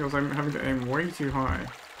felt like I was having to aim way too high.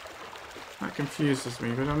 That confuses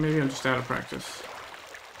me, but maybe I'm just out of practice.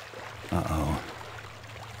 Uh-oh.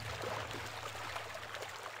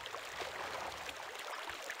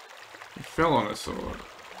 He fell on his sword.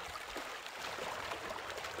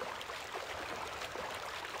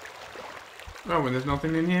 Oh, and there's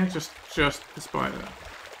nothing in here? Just the spider.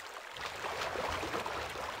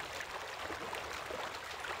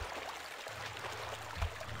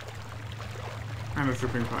 And a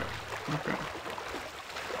dripping pipe. Okay.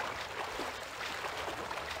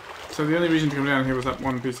 So the only reason to come down here was that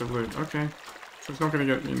one piece of loot. Okay. So it's not going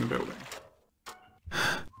to get me in the building.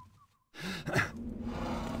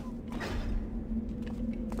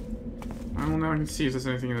 Well, now I can see if there's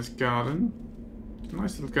anything in this garden. It's a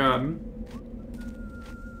nice little garden.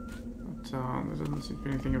 So there doesn't seem to be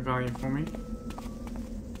anything of value for me.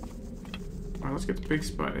 Alright, let's get the big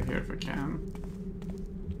spider here if I can.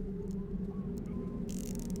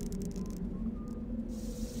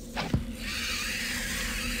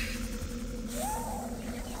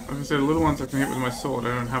 I was gonna say the little ones I can hit with my sword.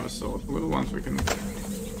 I don't have a sword. The little ones we can.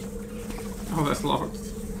 Oh, that's locked.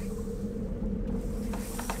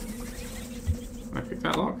 Can I pick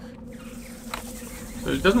that lock?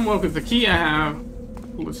 So it doesn't work with the key I have.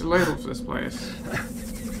 Ooh, it's a ladle for this place.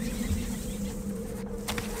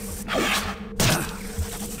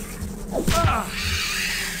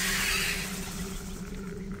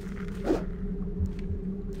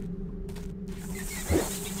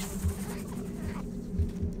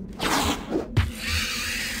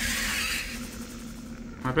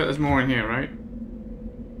 I bet there's more in here, right?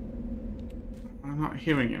 I'm not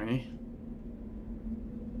hearing any.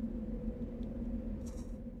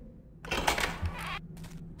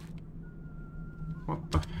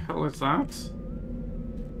 What the hell is that?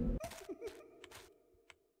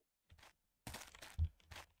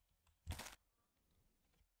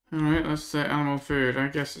 Alright, let's say animal food. I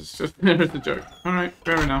guess it's just there's the joke. Alright,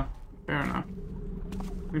 fair enough. Fair enough.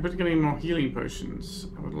 Anybody got any more healing potions?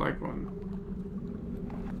 I would like one.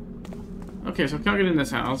 Okay, so I can't get in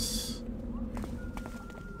this house.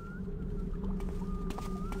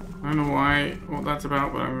 I don't know what that's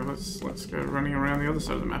about, but let's go running around the other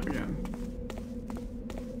side of the map again.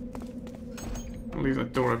 I'll leave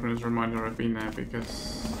that door open as a reminder I've been there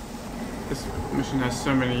because this mission has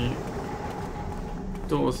so many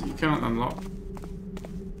doors that you can't unlock.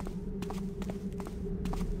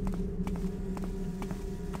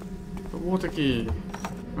 The water key.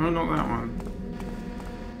 No, not that one.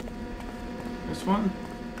 This one?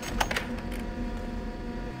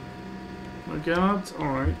 My guards?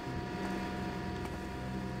 Alright.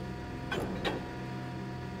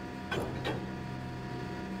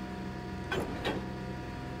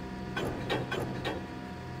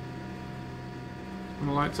 And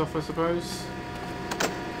the lights off, I suppose.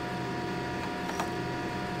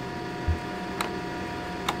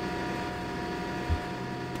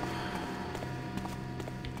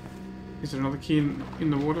 Is there another key in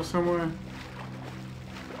the water somewhere?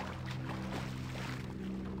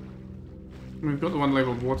 We've got the one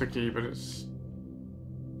labeled water key, but it's...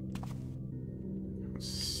 I don't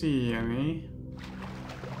see any.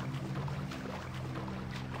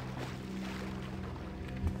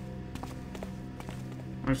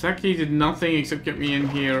 If that key did nothing except get me in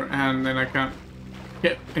here and then I can't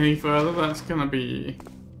get any further, that's gonna be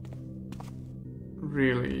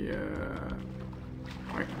really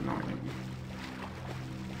quite annoying.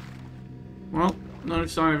 Well, no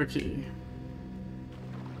sign of a key.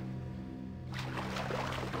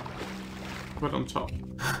 Put on top.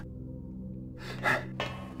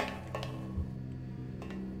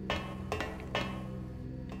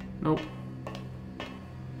 Nope.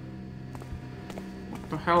 What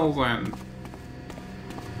the hell then?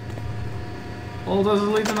 All does is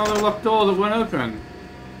lead to another locked door that won't open.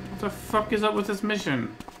 What the fuck is up with this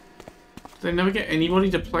mission? Did they never get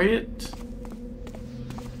anybody to play it?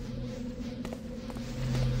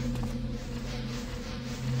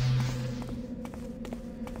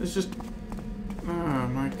 It's just... oh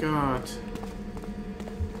my god.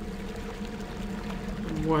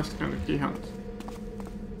 The worst kind of key hunt.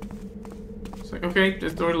 It's like, okay,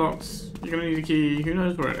 this door locks. You're gonna need a key. Who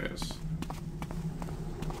knows where it is?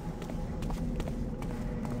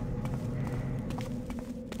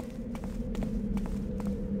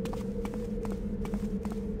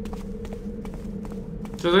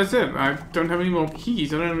 So that's it. I don't have any more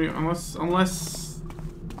keys. I don't really, unless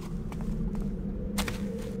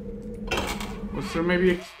was there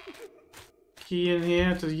maybe a key in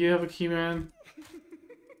here? Does you have a key, man?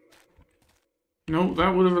 No, that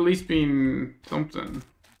would have at least been something.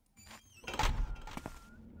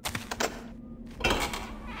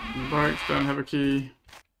 Barracks don't have a key.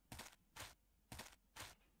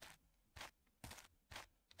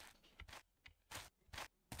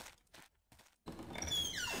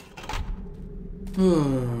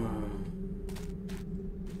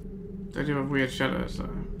 They do have weird shadows though.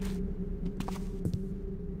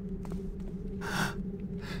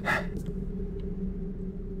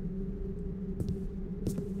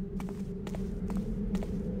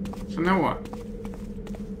 So now what?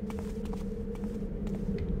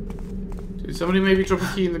 Did somebody maybe drop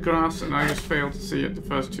a key in the grass and I just failed to see it the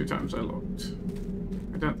first 2 times I looked?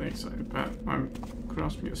 I don't think so, but I'm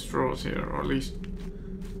grasping at straws here, or at least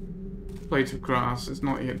plate of grass is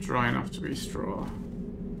not yet dry enough to be straw.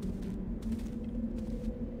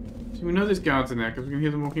 So we know there's guards in there because we can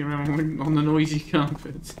hear them walking around on the noisy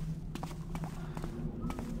carpet.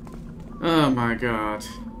 Oh my god.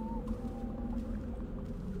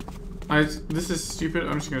 This is stupid.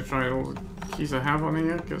 I'm just gonna try all the keys I have on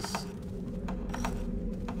here, because...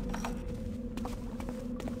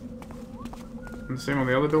 And the same on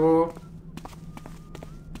the other door.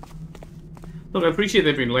 Look, I appreciate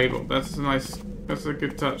they've been labeled. That's a nice... That's a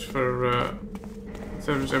good touch for,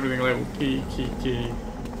 instead of just everything labeled key, key, key.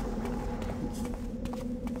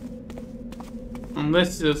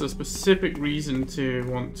 Unless there's a specific reason to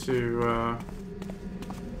want to,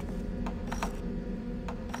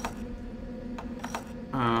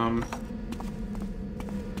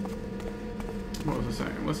 what was I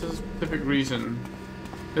saying? Unless there's a specific reason.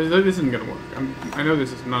 This isn't gonna work. I know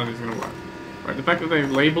this is none of this is gonna work. Right, the fact that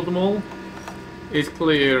they've labeled them all is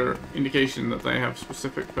clear indication that they have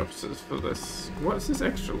specific purposes for this. What's this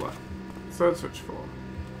extra light? Third switch for?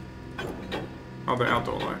 Oh, the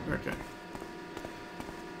outdoor light. Okay.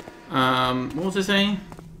 What was I saying?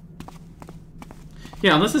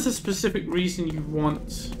 Yeah, unless there's a specific reason you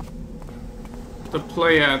want the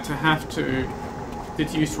player to have to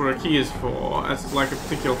deduce where a key is for, as like a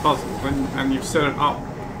particular puzzle, and you've set it up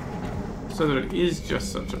so that it is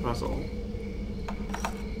just such a puzzle,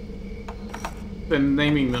 then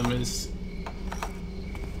naming them is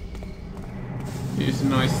a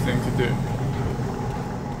nice thing to do.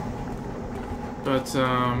 But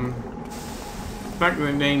the fact that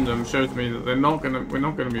they named them shows me that we're not gonna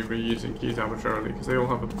be reusing keys arbitrarily, because they all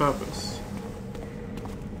have a purpose.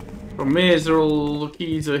 Problem is, all the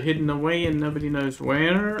keys are hidden away and nobody knows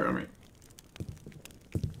where. I mean,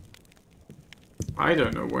 I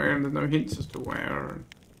don't know where, and there's no hints as to where.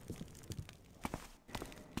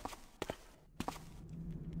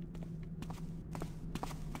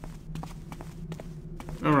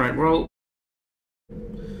 Alright, well...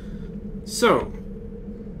 So...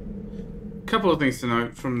 a couple of things to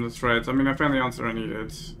note from the threads. I mean, I found the answer I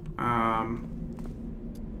needed.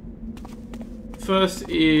 First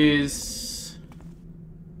is...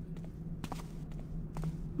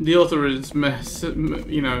 the author is,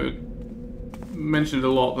 mentioned a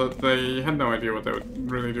lot that they had no idea what they were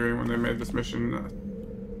really doing when they made this mission. I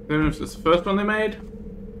don't know if it's the first one they made,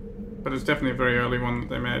 but it's definitely a very early one that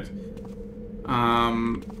they made.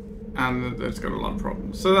 And it's got a lot of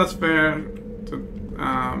problems. So that's fair.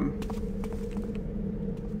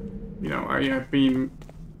 I've been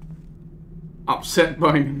upset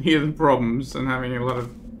by many of the problems and having a lot of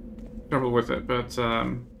trouble with it, but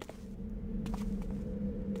I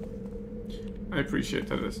appreciate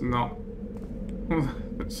that it's not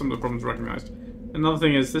that some of the problems recognized. Another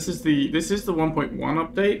thing is this is the 1.1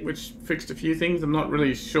 update, which fixed a few things. I'm not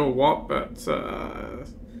really sure what, but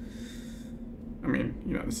I mean,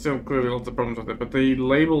 there's still clearly lots of problems with it. But the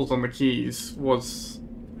labels on the keys was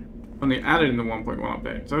only added in the 1.1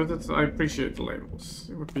 update, so I appreciate the labels.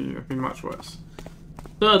 It would be much worse.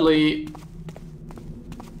 Thirdly,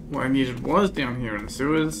 what I needed was down here in the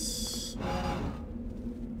sewers.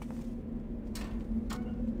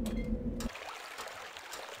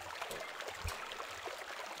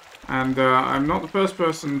 And I'm not the first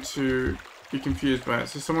person to be confused by it.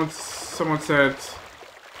 So someone said,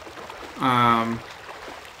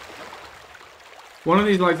 one of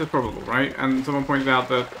these lights is probable, right? And someone pointed out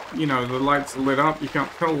that, the lights lit up, you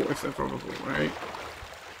can't tell if they're probable, right?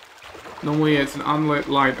 Normally it's an unlit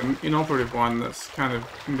light, an inoperative one that's kind of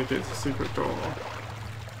indicates a secret door.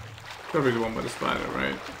 Probably the one with the spider,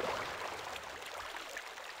 right?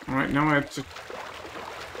 Alright, now I have to...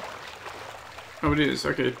 Oh, it is.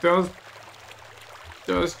 Okay, it does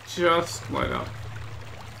just light up.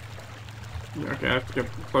 Yeah, okay, I have to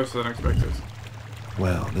get closer than expected.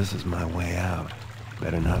 Well, this is my way out.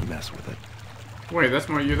 Better not mess with it. Wait, that's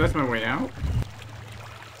my way out?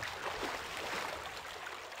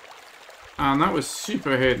 And that was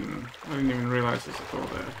super hidden. I didn't even realize there's a door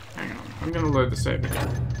there. Hang on, I'm gonna load the save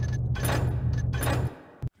again.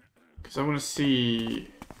 Because I want to see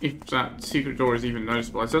if that secret door is even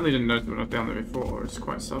noticeable. I certainly didn't notice it when I was down there before. It's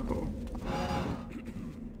quite subtle.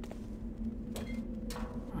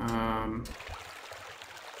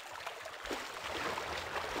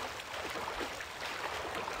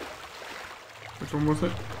 Which one was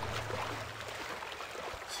it?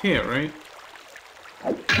 It's here, right?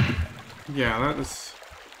 Yeah, that is...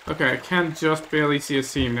 Okay, I can just barely see a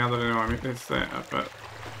seam now that I know it's there, but...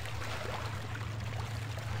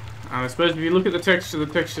 And I suppose if you look at the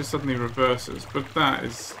texture suddenly reverses, but that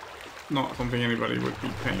is not something anybody would be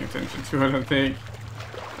paying attention to, I don't think.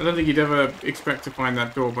 I don't think you'd ever expect to find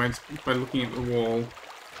that door by looking at the wall.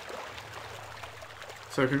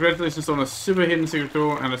 So congratulations on a super hidden secret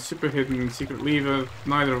door and a super hidden secret lever,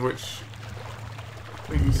 neither of which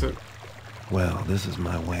things that Well, this is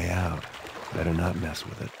my way out. Better not mess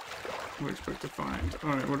with it. What do we expect to find?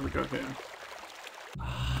 Alright, what do we got here?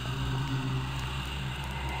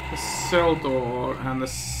 The cell door and the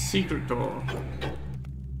secret door.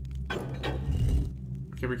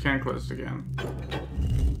 Okay, we can close it again.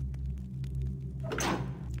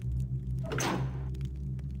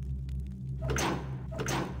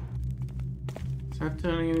 Is that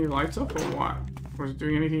turning any lights off or what? Or is it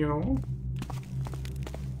doing anything at all?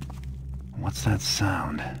 What's that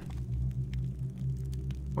sound?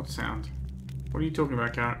 What sound? What are you talking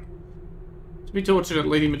about, Carrot? To be tortured at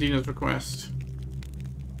Lady Medina's request.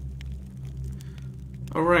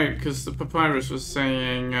 Oh right, because the papyrus was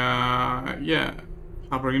saying, yeah,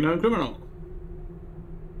 harboring a known criminal.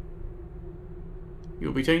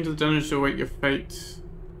 You'll be taken to the dungeon to await your fate.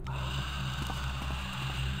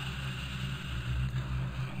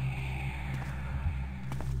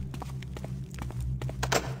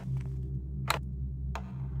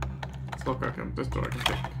 Let's look back up this door I can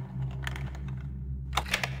take.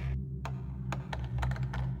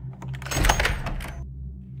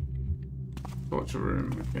 Torture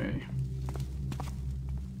room, okay.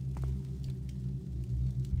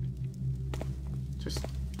 Just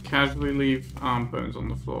casually leave arm bones on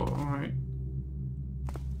the floor, alright.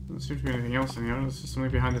 Doesn't seem to be anything else in here. Is there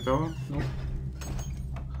something behind the door? Nope.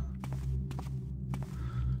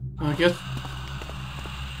 I guess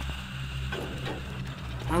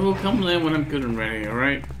I will come there when I'm good and ready,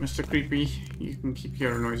 alright? Mr. Creepy, you can keep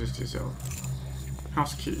your noises to yourself.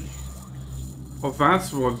 House key. Well,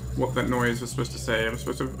 that's what that noise was supposed to say. I'm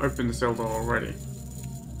supposed to open the cell door already.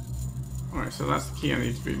 Alright, so that's the key I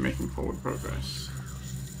need to be making forward progress.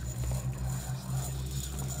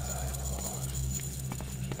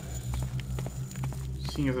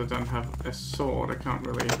 Seeing as I don't have a sword, I can't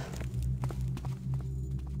really...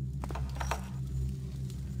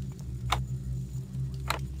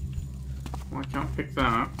 Well, I can't pick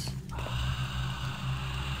that.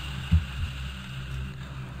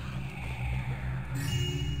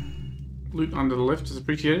 Loot under the lift is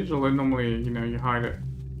appreciated, although normally, you know, you hide it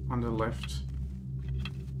under the lift.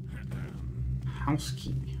 House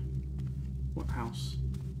key. What house?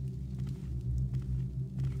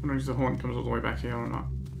 I wonder if the horn comes all the way back here or not.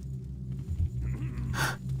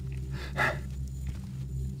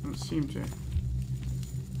 Doesn't seem to.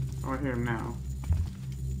 Oh, I hear him now.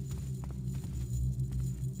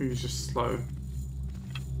 Maybe he's just slow.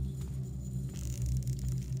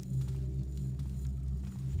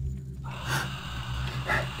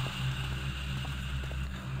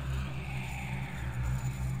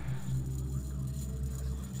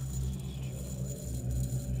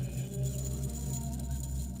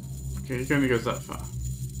 Okay, he only goes that far.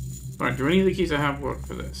 Alright, do any of the keys I have work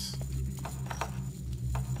for this?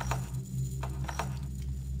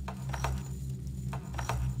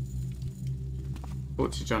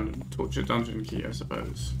 Torture dungeon key, I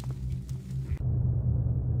suppose.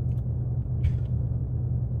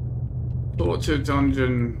 Torture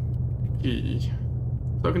dungeon key.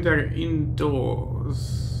 Cloak and dagger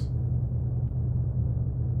indoors.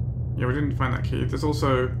 Yeah, we didn't find that key. There's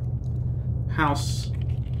also house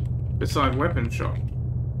beside weapon shop.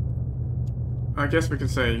 I guess we could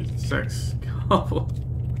say sex couple.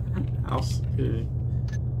 House key.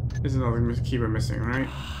 There's another key we're missing, right?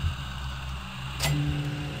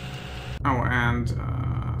 Oh, and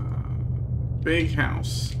big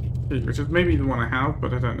house key, which is maybe the one I have,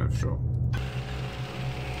 but I don't know for sure.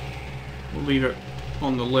 We'll leave it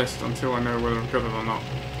on the list until I know whether I've got it or not.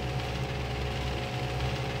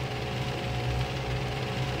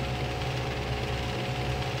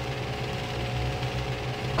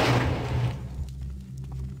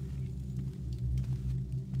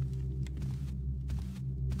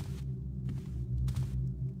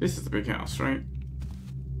 This is the big house, right?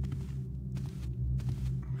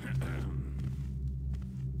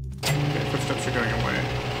 Okay, footsteps are going away.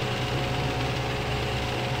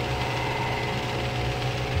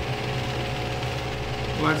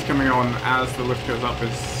 The lights coming on as the lift goes up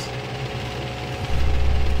is...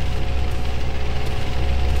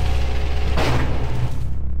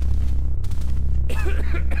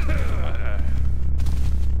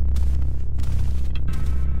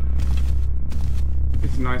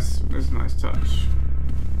 It's a nice touch.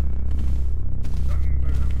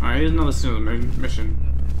 Alright, here's another similar mission.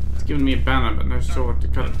 It's giving me a banner, but no sword to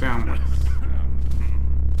cut it down with.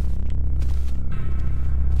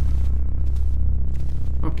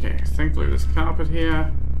 Okay, thankfully there's carpet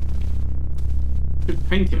here. Good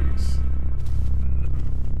paintings.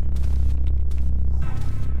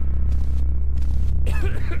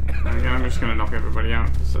 Again, I'm just gonna knock everybody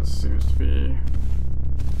out because that seems to be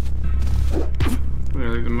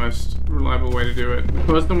really the most reliable way to do it.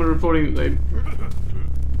 Because someone reporting that they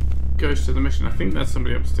ghosted the mission. I think that's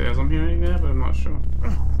somebody upstairs I'm hearing there, but I'm not sure.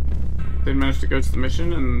 They managed to go to the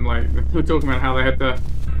mission and like they were talking about how they had to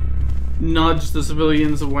nudge the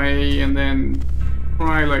civilians away and then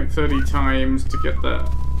try like 30 times to get the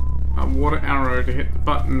water arrow to hit the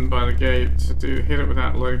button by the gate to hit it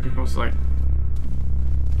without loading. People was like,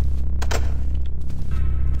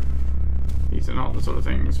 these are not the sort of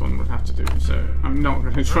things one would have to do, so I'm not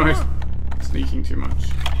going to try sneaking too much.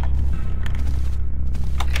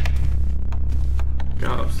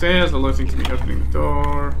 Guard upstairs, alerting to me opening the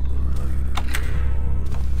door.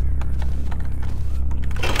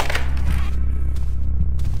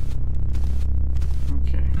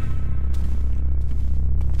 Okay.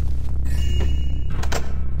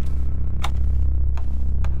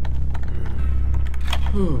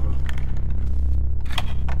 Whew.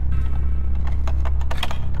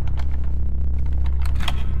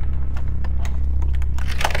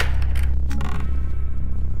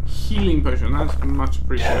 Healing potion, that's much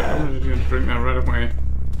appreciated. I'm just gonna drink that right away.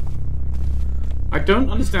 I don't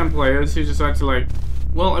understand players who decide to like,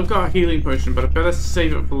 well, I've got a healing potion, but I better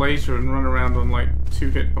save it for later and run around on like 2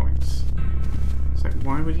 hit points. It's like,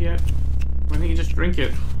 why don't you just drink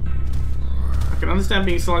it? I can understand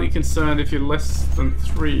being slightly concerned if you're less than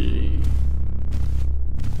 3.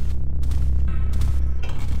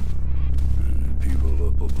 People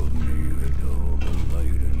up above me get all the light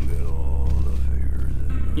and get all the favors.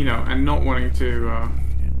 You know, and not wanting to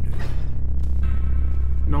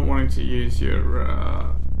use your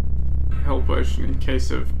health potion in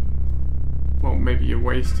case of, well, maybe you're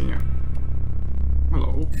wasting it.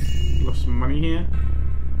 Hello, lost some money here.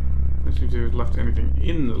 Doesn't seem to have left anything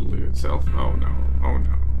in the loot itself. Oh no, oh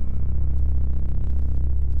no.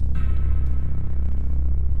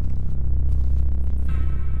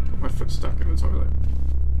 Got my foot stuck in the toilet.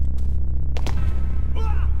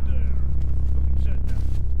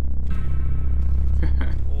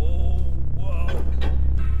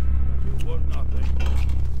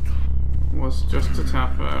 Was just a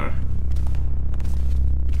tapper.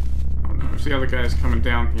 Oh no, if the other guy's coming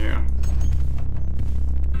down here,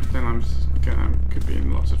 then I'm just could be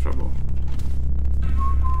in lots of trouble.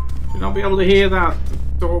 Should not be able to hear that. The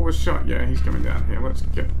door was shut. Yeah, he's coming down here. Let's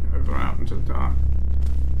get over out into the dark.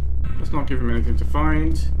 Let's not give him anything to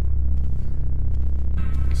find.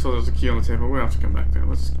 So there's a key on the table. We'll have to come back there.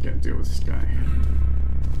 Let's deal with this guy.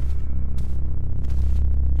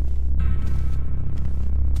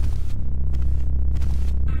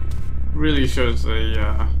 Really shows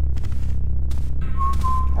the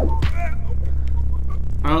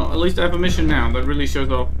well, at least I have a mission now that really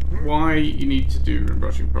shows off why you need to do room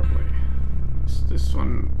brushing properly. This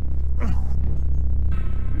one,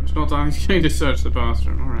 it's not time. He's going to search the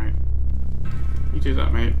bathroom. Alright, you do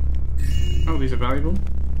that, mate. Oh, these are valuable.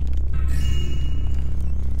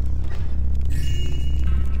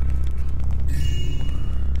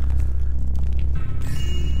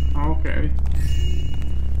 Okay.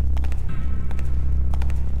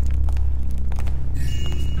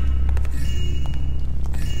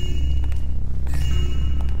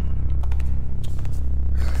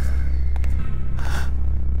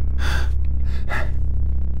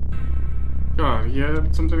 God, you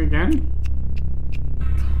heard something again?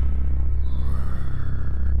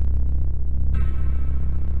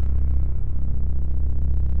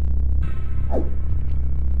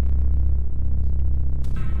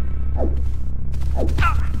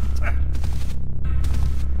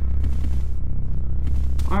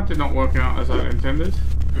 That did not work out as I intended.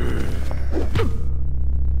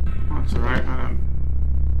 That's alright, I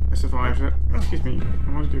survived it. Excuse me,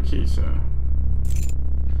 I wanted your key, sir.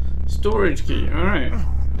 Storage key, alright.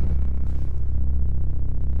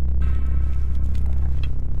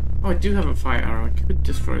 Oh, I do have a fire arrow. I could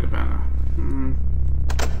destroy the banner.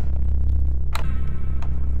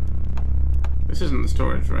 This isn't the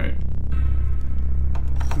storage, right?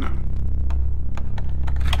 No.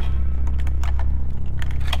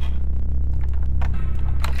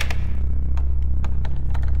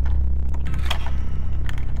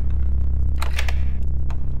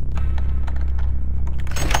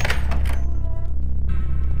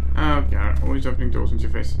 Always opening doors into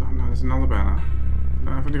your face. Oh no, there's another banner.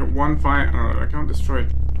 No, I've only got 1 fire arrow. I can't destroy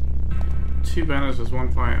 2 banners with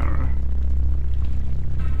 1 fire arrow.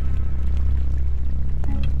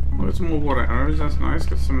 Oh, got some more water arrows. That's nice.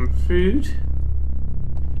 Got some food.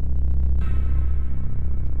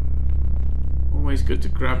 Always good to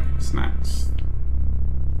grab snacks.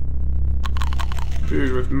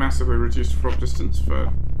 Food with massively reduced drop distance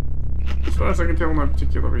for, as far as I can tell, no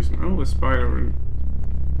particular reason. Oh, the spider and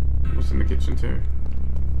was in the kitchen too.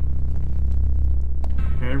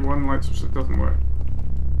 Okay, one light switch that doesn't work.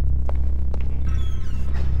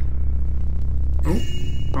 Oh,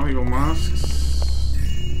 valuable masks.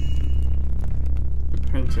 The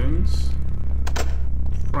paintings.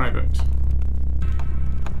 Private.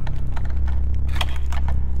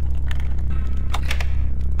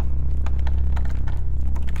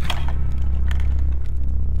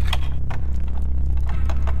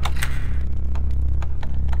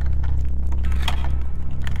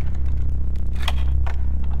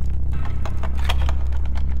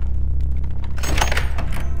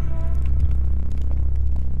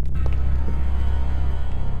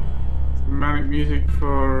 Dramatic music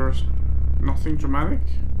for nothing dramatic.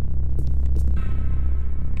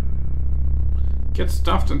 Get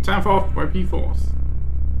Stuffed and Tap Off by P4th.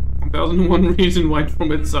 1001 Reason Why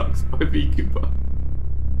It Sucks by V Cooper.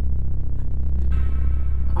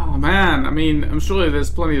 Oh man, I mean, I'm sure there's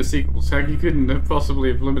plenty of sequels. Heck, you couldn't have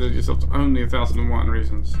possibly have limited yourself to only 1001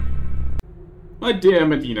 reasons. My dear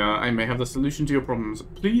Medina, I may have the solution to your problems.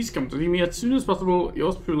 Please come to me as soon as possible.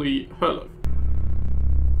 Yours truly, Herlock.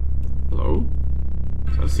 Hello?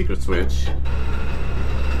 Is that a secret switch?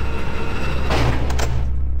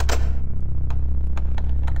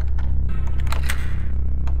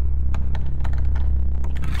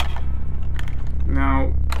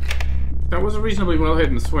 Now, that was a reasonably well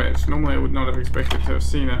hidden switch. Normally I would not have expected to have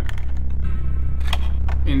seen it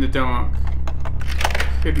in the dark,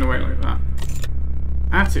 hidden away like that.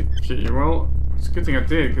 Attic key, well, it's a good thing I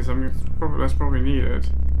did, because I mean, that's probably needed.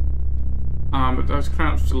 But I was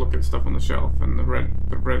crouched to look at stuff on the shelf, and the red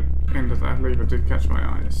end of that lever did catch my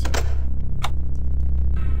eye, so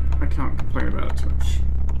I can't complain about it too much.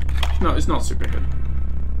 No, it's not super hidden.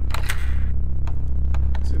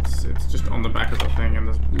 It's just on the back of the thing, and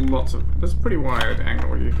there's a pretty wide angle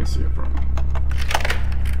where you can see it from.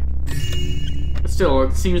 But still,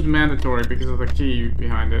 it seems mandatory because of the key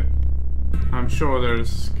behind it. I'm sure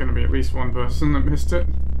there's going to be at least one person that missed it.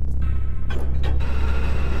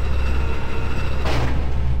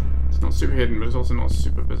 It's not super hidden, but it's also not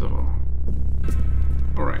super visible.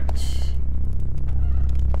 Alright.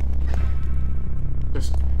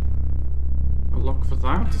 Just a look for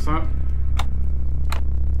that. Is that...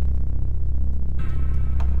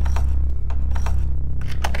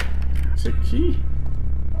 Is it key?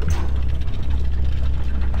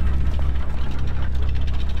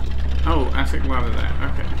 Oh, attic ladder there,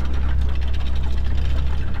 okay.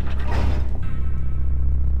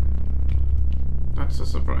 That's a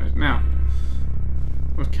surprise. Now,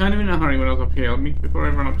 I was kind of in a hurry when I was up here. Before I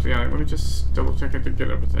run up to the attic, let me just double check I did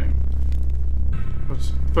get everything. I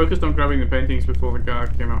was focused on grabbing the paintings before the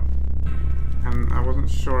guard came up. And I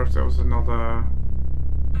wasn't sure if there was another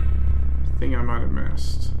thing I might have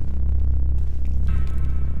missed.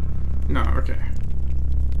 No, okay.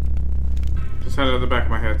 Just had it at the back of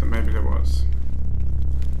my head that maybe there was.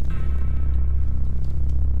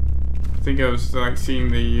 I think I was like seeing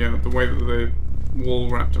the way that the wall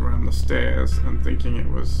wrapped around the stairs and thinking it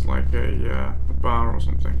was like a bar or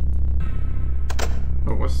something.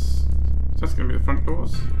 Oh, that's gonna be the front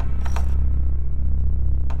doors?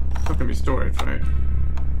 It's not gonna be storage, right?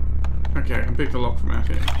 Okay, I can pick the lock from out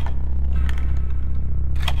here.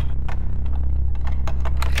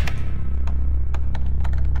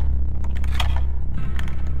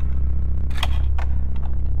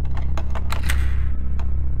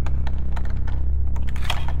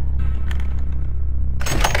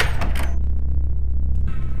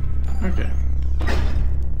 Okay.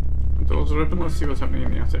 The doors are open, let's see what's happening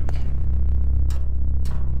in the attic.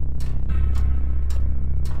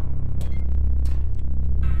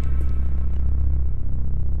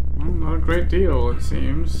 Well, not a great deal, it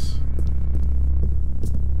seems.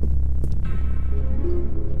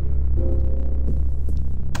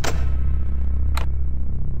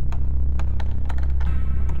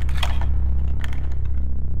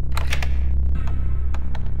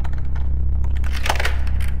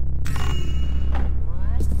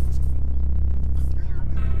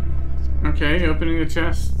 Okay, opening the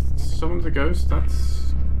chest, summons a ghost,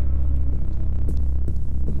 that's...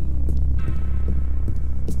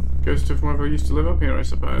 Ghost of whoever used to live up here, I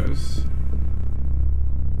suppose.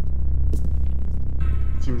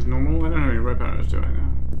 Seems normal, I don't have any red arrows, do I now?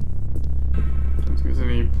 Don't think there's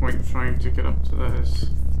any point trying to get up to those.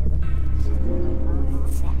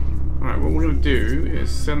 Alright, what we're gonna do is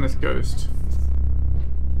send this ghost.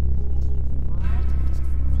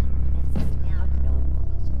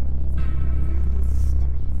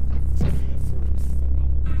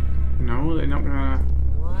 No, they're not gonna...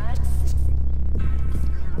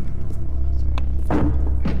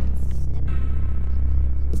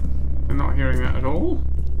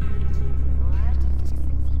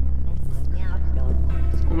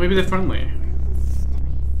 maybe they're friendly.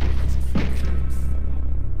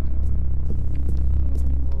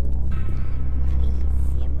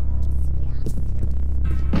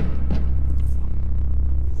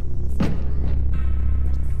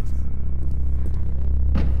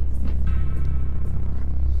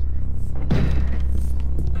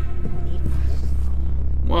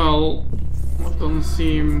 Well, what doesn't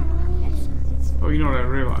seem... Oh, you know what I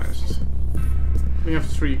realized? We have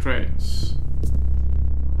 3 crates.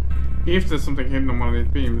 If there's something hidden on one of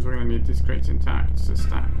these beams, we're going to need these crates intact to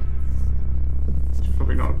stack. Should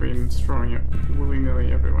probably not have been throwing it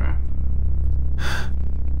willy-nilly everywhere. Do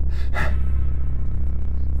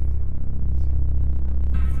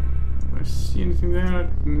I see anything there?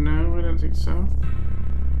 No, I don't think so.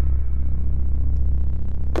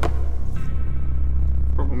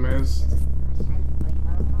 Problem is,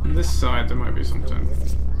 on this side there might be something.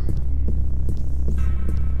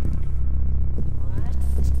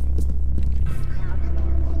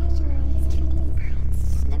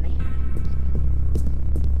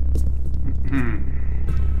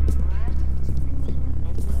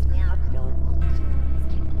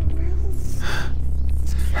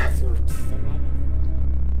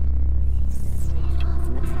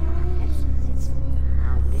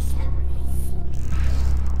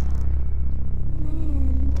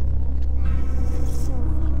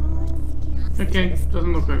 Okay,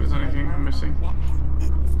 doesn't look like there's anything I'm missing.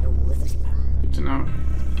 Good to know.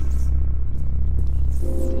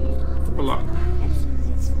 Good luck.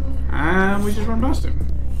 And we just run past him.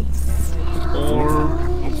 Or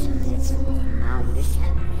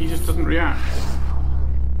he just doesn't react.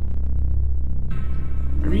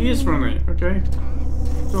 Maybe he is friendly, okay.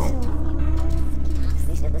 So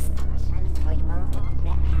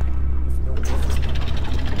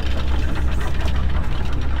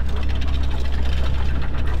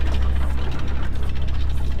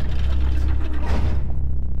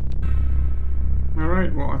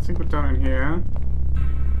alright, well I think we're done in here.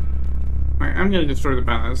 Right, I'm gonna destroy the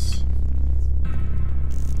banners.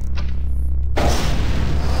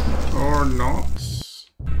 Or not.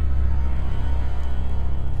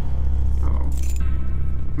 Hello.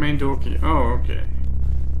 Main door key. Oh, okay.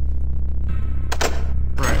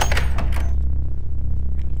 Right.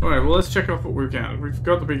 Alright, well let's check off what we've got. We've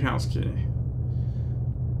got the big house key.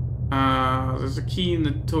 There's a key in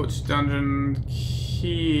the torch dungeon,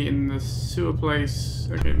 key in the sewer place.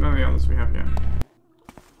 Okay, none of the others we have yet.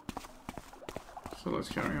 So let's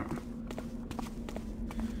carry on.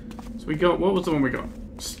 So we got, what was the one we got?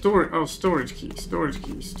 Storage key, storage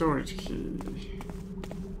key, storage key.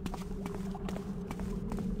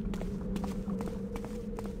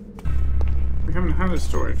 We haven't had a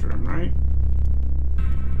storage room, right?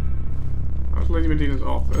 That was Lady Medina's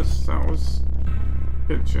office, that was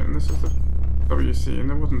kitchen, this is the WC, and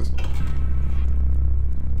there wasn't this.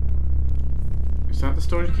 Is that the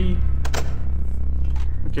storage key?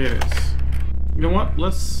 Okay, it is. You know what?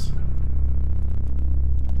 Let's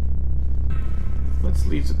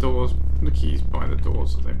leave the doors, the keys by the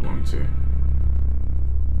doors that they belong to.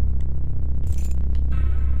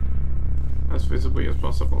 As visibly as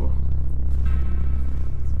possible.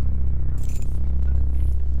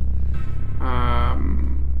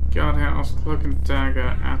 Guardhouse, cloak and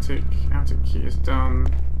dagger, attic key is done.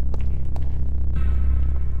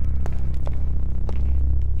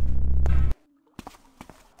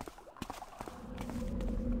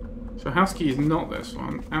 So house key is not this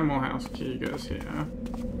one. Animal house key goes here.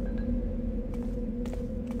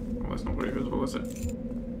 Oh, that's not very visible, is it?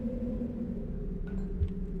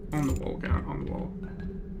 On the wall, Garrett, on the wall.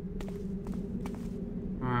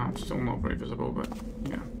 Wow, still not very visible, but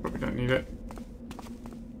yeah, probably don't need it.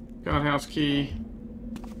 Guardhouse key.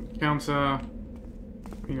 Counter.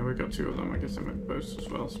 You know, we've got 2 of them. I guess they might both as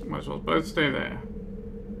well. So might as well both stay there.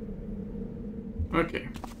 Okay.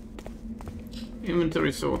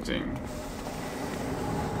 Inventory sorting.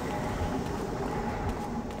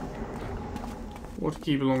 Water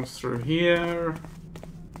key belongs through here.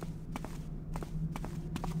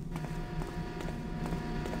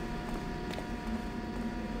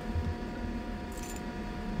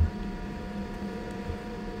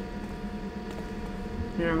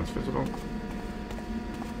 Yeah, that's visible.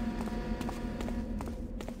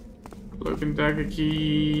 Cloak and dagger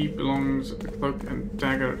key belongs at the cloak and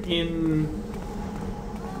dagger inn.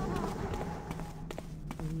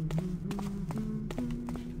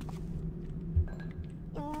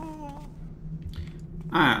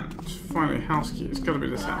 And finally, house key. It's got to be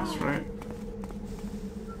this house, right?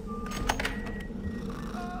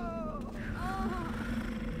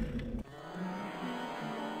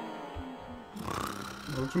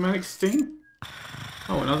 Automatic sting?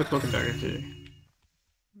 Oh, another cloak and dagger key.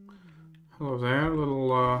 Hello there,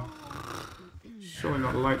 little, surely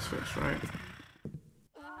not a light switch, right?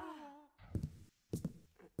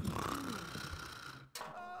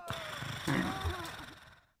 Hang on.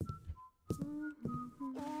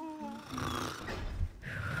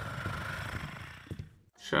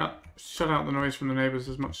 Shut out the noise from the neighbors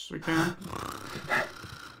as much as we can.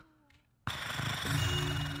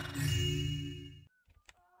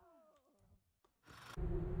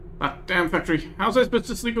 That damn factory. How's I supposed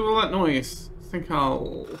to sleep with all that noise? I think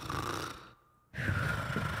I'll...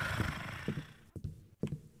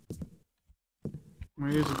 Well,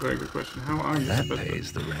 it is a very good question. How are you That supposed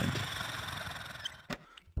pays the rent.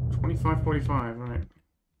 25.45, right.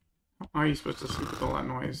 How are you supposed to sleep with all that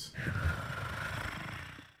noise?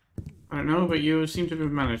 I don't know, but you seem to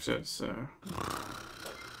have managed it, so...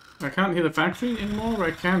 I can't hear the factory anymore, but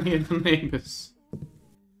I can hear the neighbors.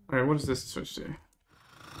 Alright, what does this switch do?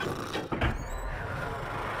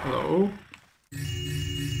 Hello?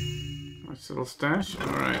 Nice little stash,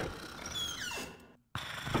 alright.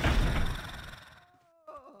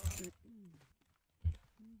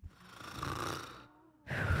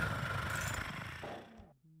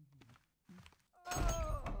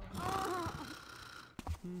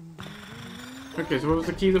 Okay, so what was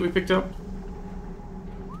the key that we picked up?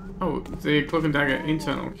 Oh, the cloak and dagger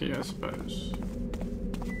internal key, I suppose.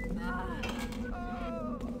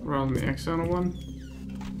 Rather than the external one?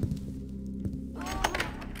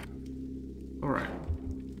 Alright.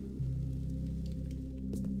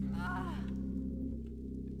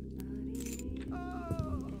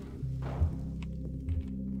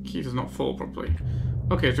 Key does not fall properly.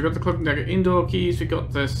 Okay, so we got the cloak and dagger indoor keys, we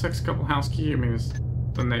got the sex couple house key, I mean it's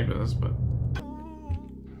the neighbors, but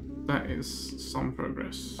that is some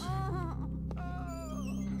progress.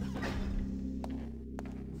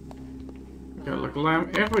 Yeah, look,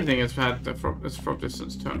 everything has had the frog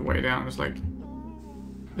distance turned way down. It's like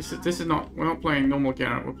this is not, we're not playing normal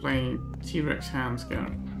Garrett, we're playing T-Rex hands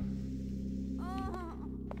Garrett.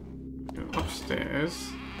 Go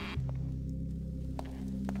upstairs.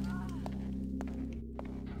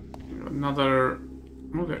 Another.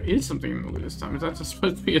 Oh, there is something in the loot this time. Is that just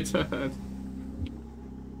supposed to be a turd?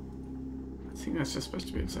 I think that's just supposed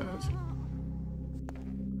to be a turd.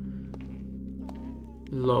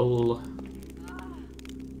 LOL.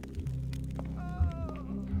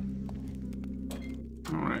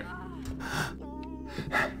 Alright.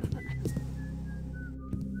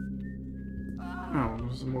 Oh,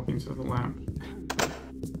 there's some walking to the lamp.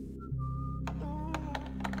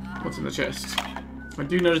 What's in the chest? I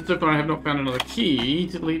do notice that I have not found another key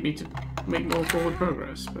to lead me to make more forward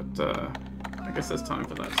progress, but I guess there's time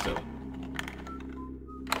for that still.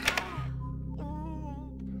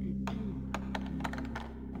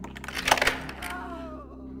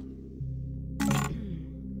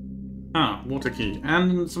 Ah, water key.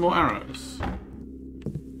 And some more arrows.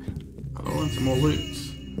 Oh, and some more loot.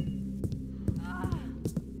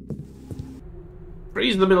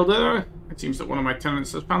 Praise the builder! It seems that one of my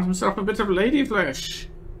tenants has found himself a bit of lady flesh.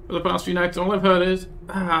 For the past few nights, all I've heard is,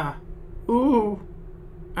 ah, ooh,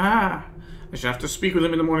 ah. I shall have to speak with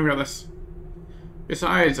him in the morning about this.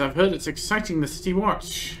 Besides, I've heard it's exciting the city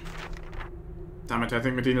watch. Damn it, I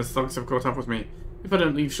think Medina's thugs have caught up with me. If I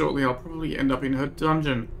don't leave shortly, I'll probably end up in her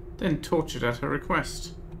dungeon, then tortured at her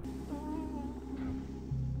request.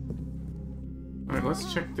 Alright,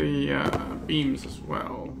 let's check the beams as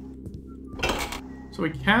well. So we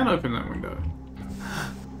can open that window.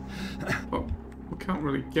 Well, we can't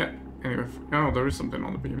really get anywhere. Oh, there is something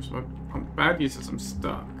on the beams, but on bad uses I'm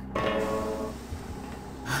stuck.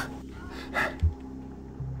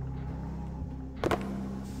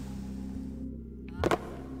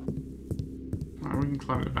 Alright, we can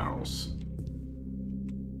climb the barrels.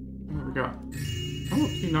 What have we got? Oh,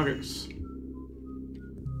 2 nuggets.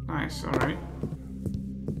 Nice, alright.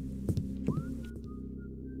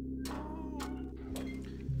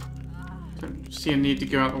 Don't see a need to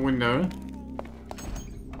go out the window.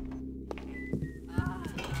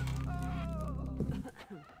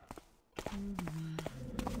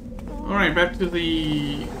 Alright, back to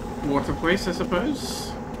the water place, I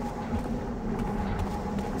suppose.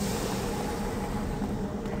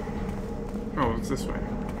 Oh, it's this way.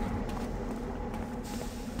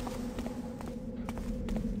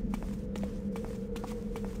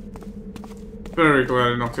 Very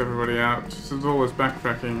glad I knocked everybody out. This is all this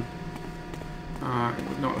backtracking. It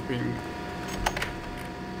would not have been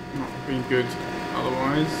good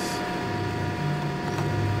otherwise.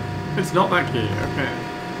 It's not that key, okay.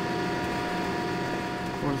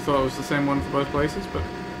 I would have thought it was the same one for both places, but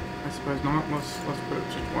I suppose not. Let's put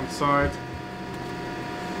it to one side.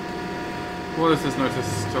 What does this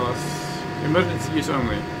notice tell us? Emergency use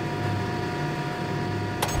only.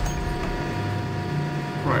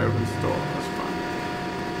 Right, opens the door. That's fine.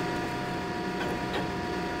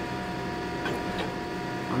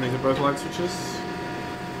 And these are both light switches.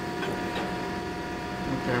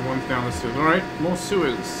 Okay, one's down the sewers. Alright, more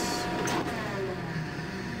sewers.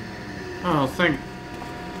 Oh, thank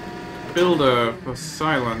Builder for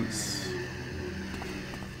silence.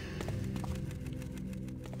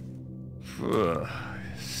 Ugh,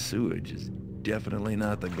 sewage is definitely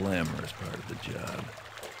not the glamorous part of the job.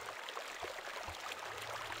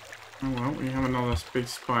 Oh well, we have another big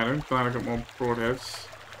spider. Glad I got more broadheads.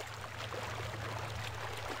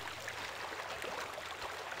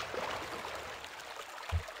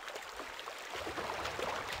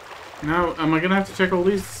 Now, am I gonna have to check all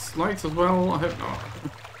these lights as well? I hope not.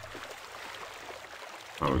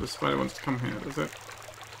 Oh, the spider wants to come here, does it?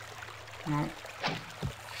 Well,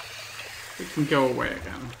 it can go away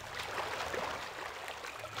again.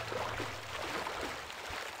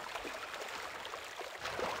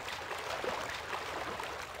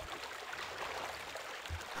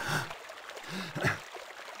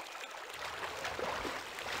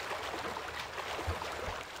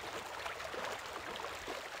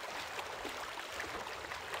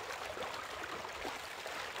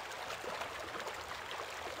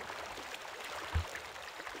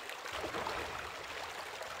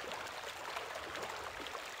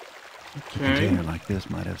 A container like this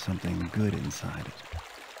might have something good inside it.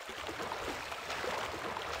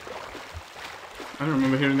 I don't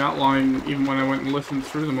remember hearing that line even when I went and listened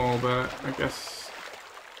through them all, but I guess...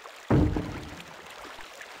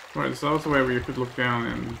 Right, so that was the way where you could look down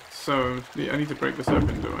in. So, I need to break this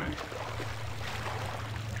open, do I?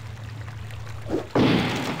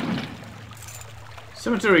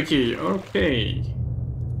 Cemetery key, okay.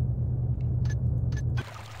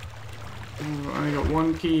 I only got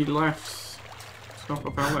one key left to knock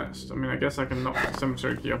off our list. I mean, I guess I can knock the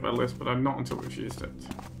cemetery key off our list, but I'm not until we've used it.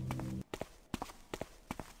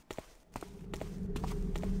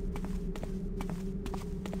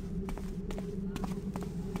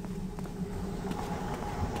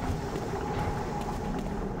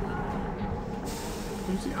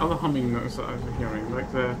 Who's the other humming notes that I was hearing?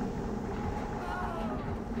 Like the...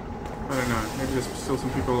 I don't know, maybe there's still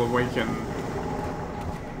some people awake in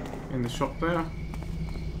the shop there.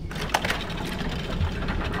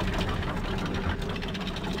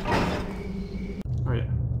 Oh yeah.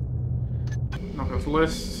 Knock off the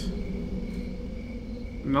list.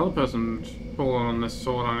 Another person fallen on this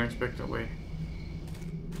sword unexpectedly.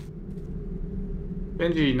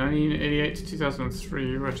 Benji, 1988 to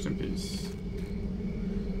 2003, rest in peace.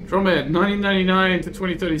 Dromed, 1999 to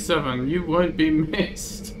 2037, you won't be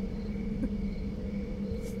missed.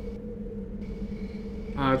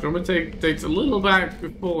 Dromed dates a little back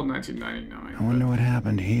before 1999. I wonder what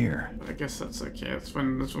happened here. I guess that's okay. That's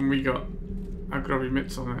when we got our grubby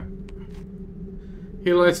mitts on it.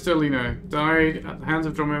 Hila Sterlino died at the hands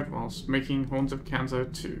of Dromed whilst making Horns of Kanzo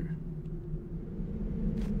 2.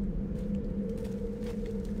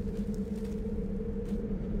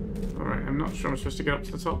 Alright, I'm not sure I'm supposed to get up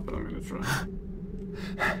to the top, but I'm gonna try.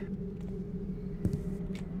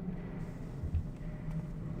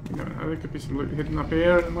 You never know, there could be some loot hidden up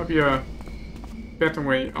here. There might be a better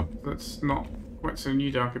way up that's not quite so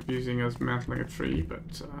new dark abusing as mantling a tree,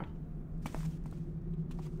 but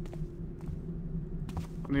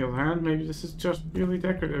on the other hand, maybe this is just really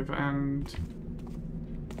decorative and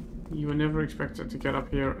you were never expected to get up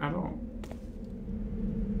here at all.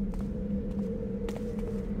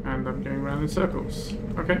 And I'm going around in circles.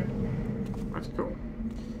 Okay. That's cool.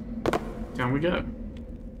 Down we go.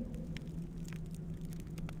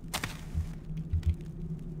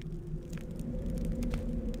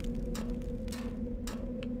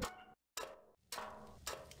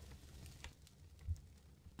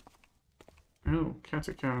 Oh,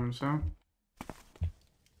 catacombs, huh?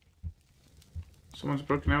 Someone's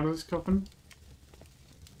broken out of this coffin?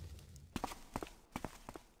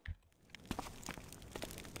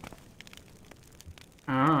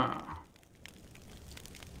 Ah.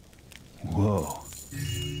 Whoa.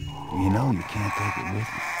 You know you can't take it with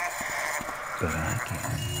you. But I can.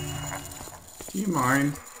 Do you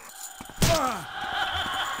mind?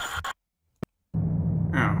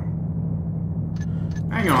 Ow.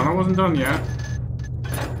 Hang on, I wasn't done yet.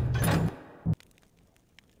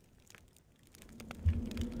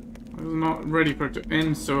 I was not ready for it to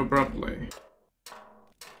end so abruptly.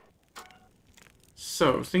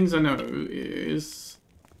 So, things I know is...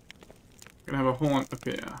 I'm gonna have a haunt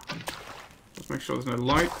appear. Let's make sure there's no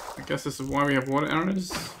light. I guess this is why we have water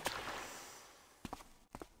arrows.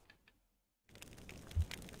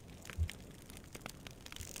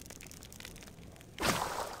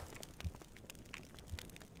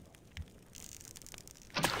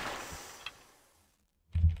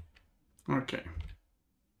 Okay.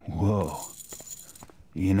 Whoa.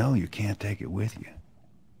 You know you can't take it with you.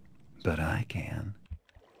 But I can.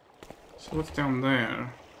 So what's down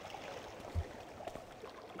there?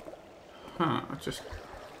 Huh, just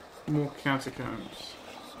more catacombs.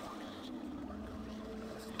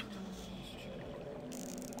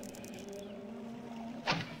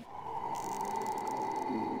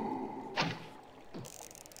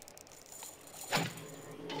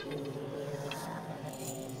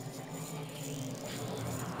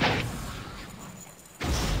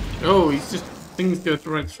 Oh, he's just, things go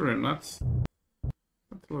right through him. That's a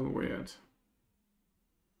little weird.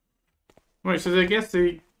 Right, so I guess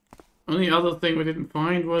the only other thing we didn't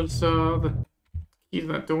find was the key to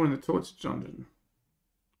that door in the torture dungeon.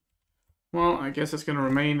 Well, I guess it's going to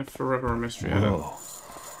remain forever a mystery. Whoa.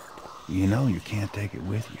 You know you can't take it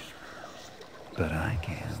with you. But I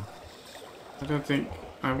can. I don't think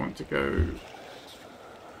I want to go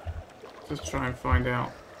just try and find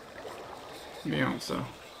out the answer.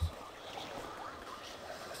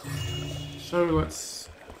 So let's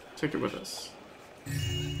take it with us.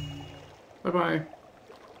 Bye-bye.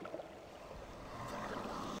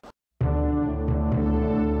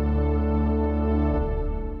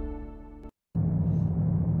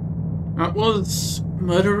 That was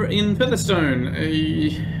Murder in Featherstone, a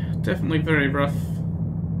definitely very rough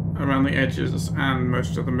around the edges and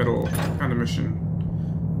most of the middle kind of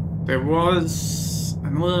mission. There was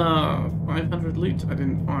another 500 loot I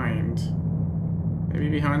didn't find. Maybe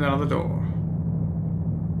behind that other door.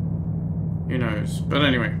 Who knows? But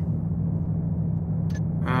anyway.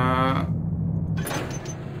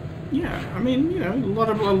 Yeah, I mean, you know,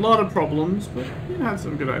 a lot of problems, but you had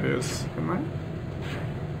some good ideas in mind.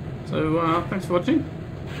 So, thanks for watching,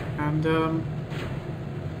 and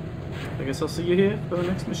I guess I'll see you here for the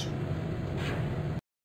next mission.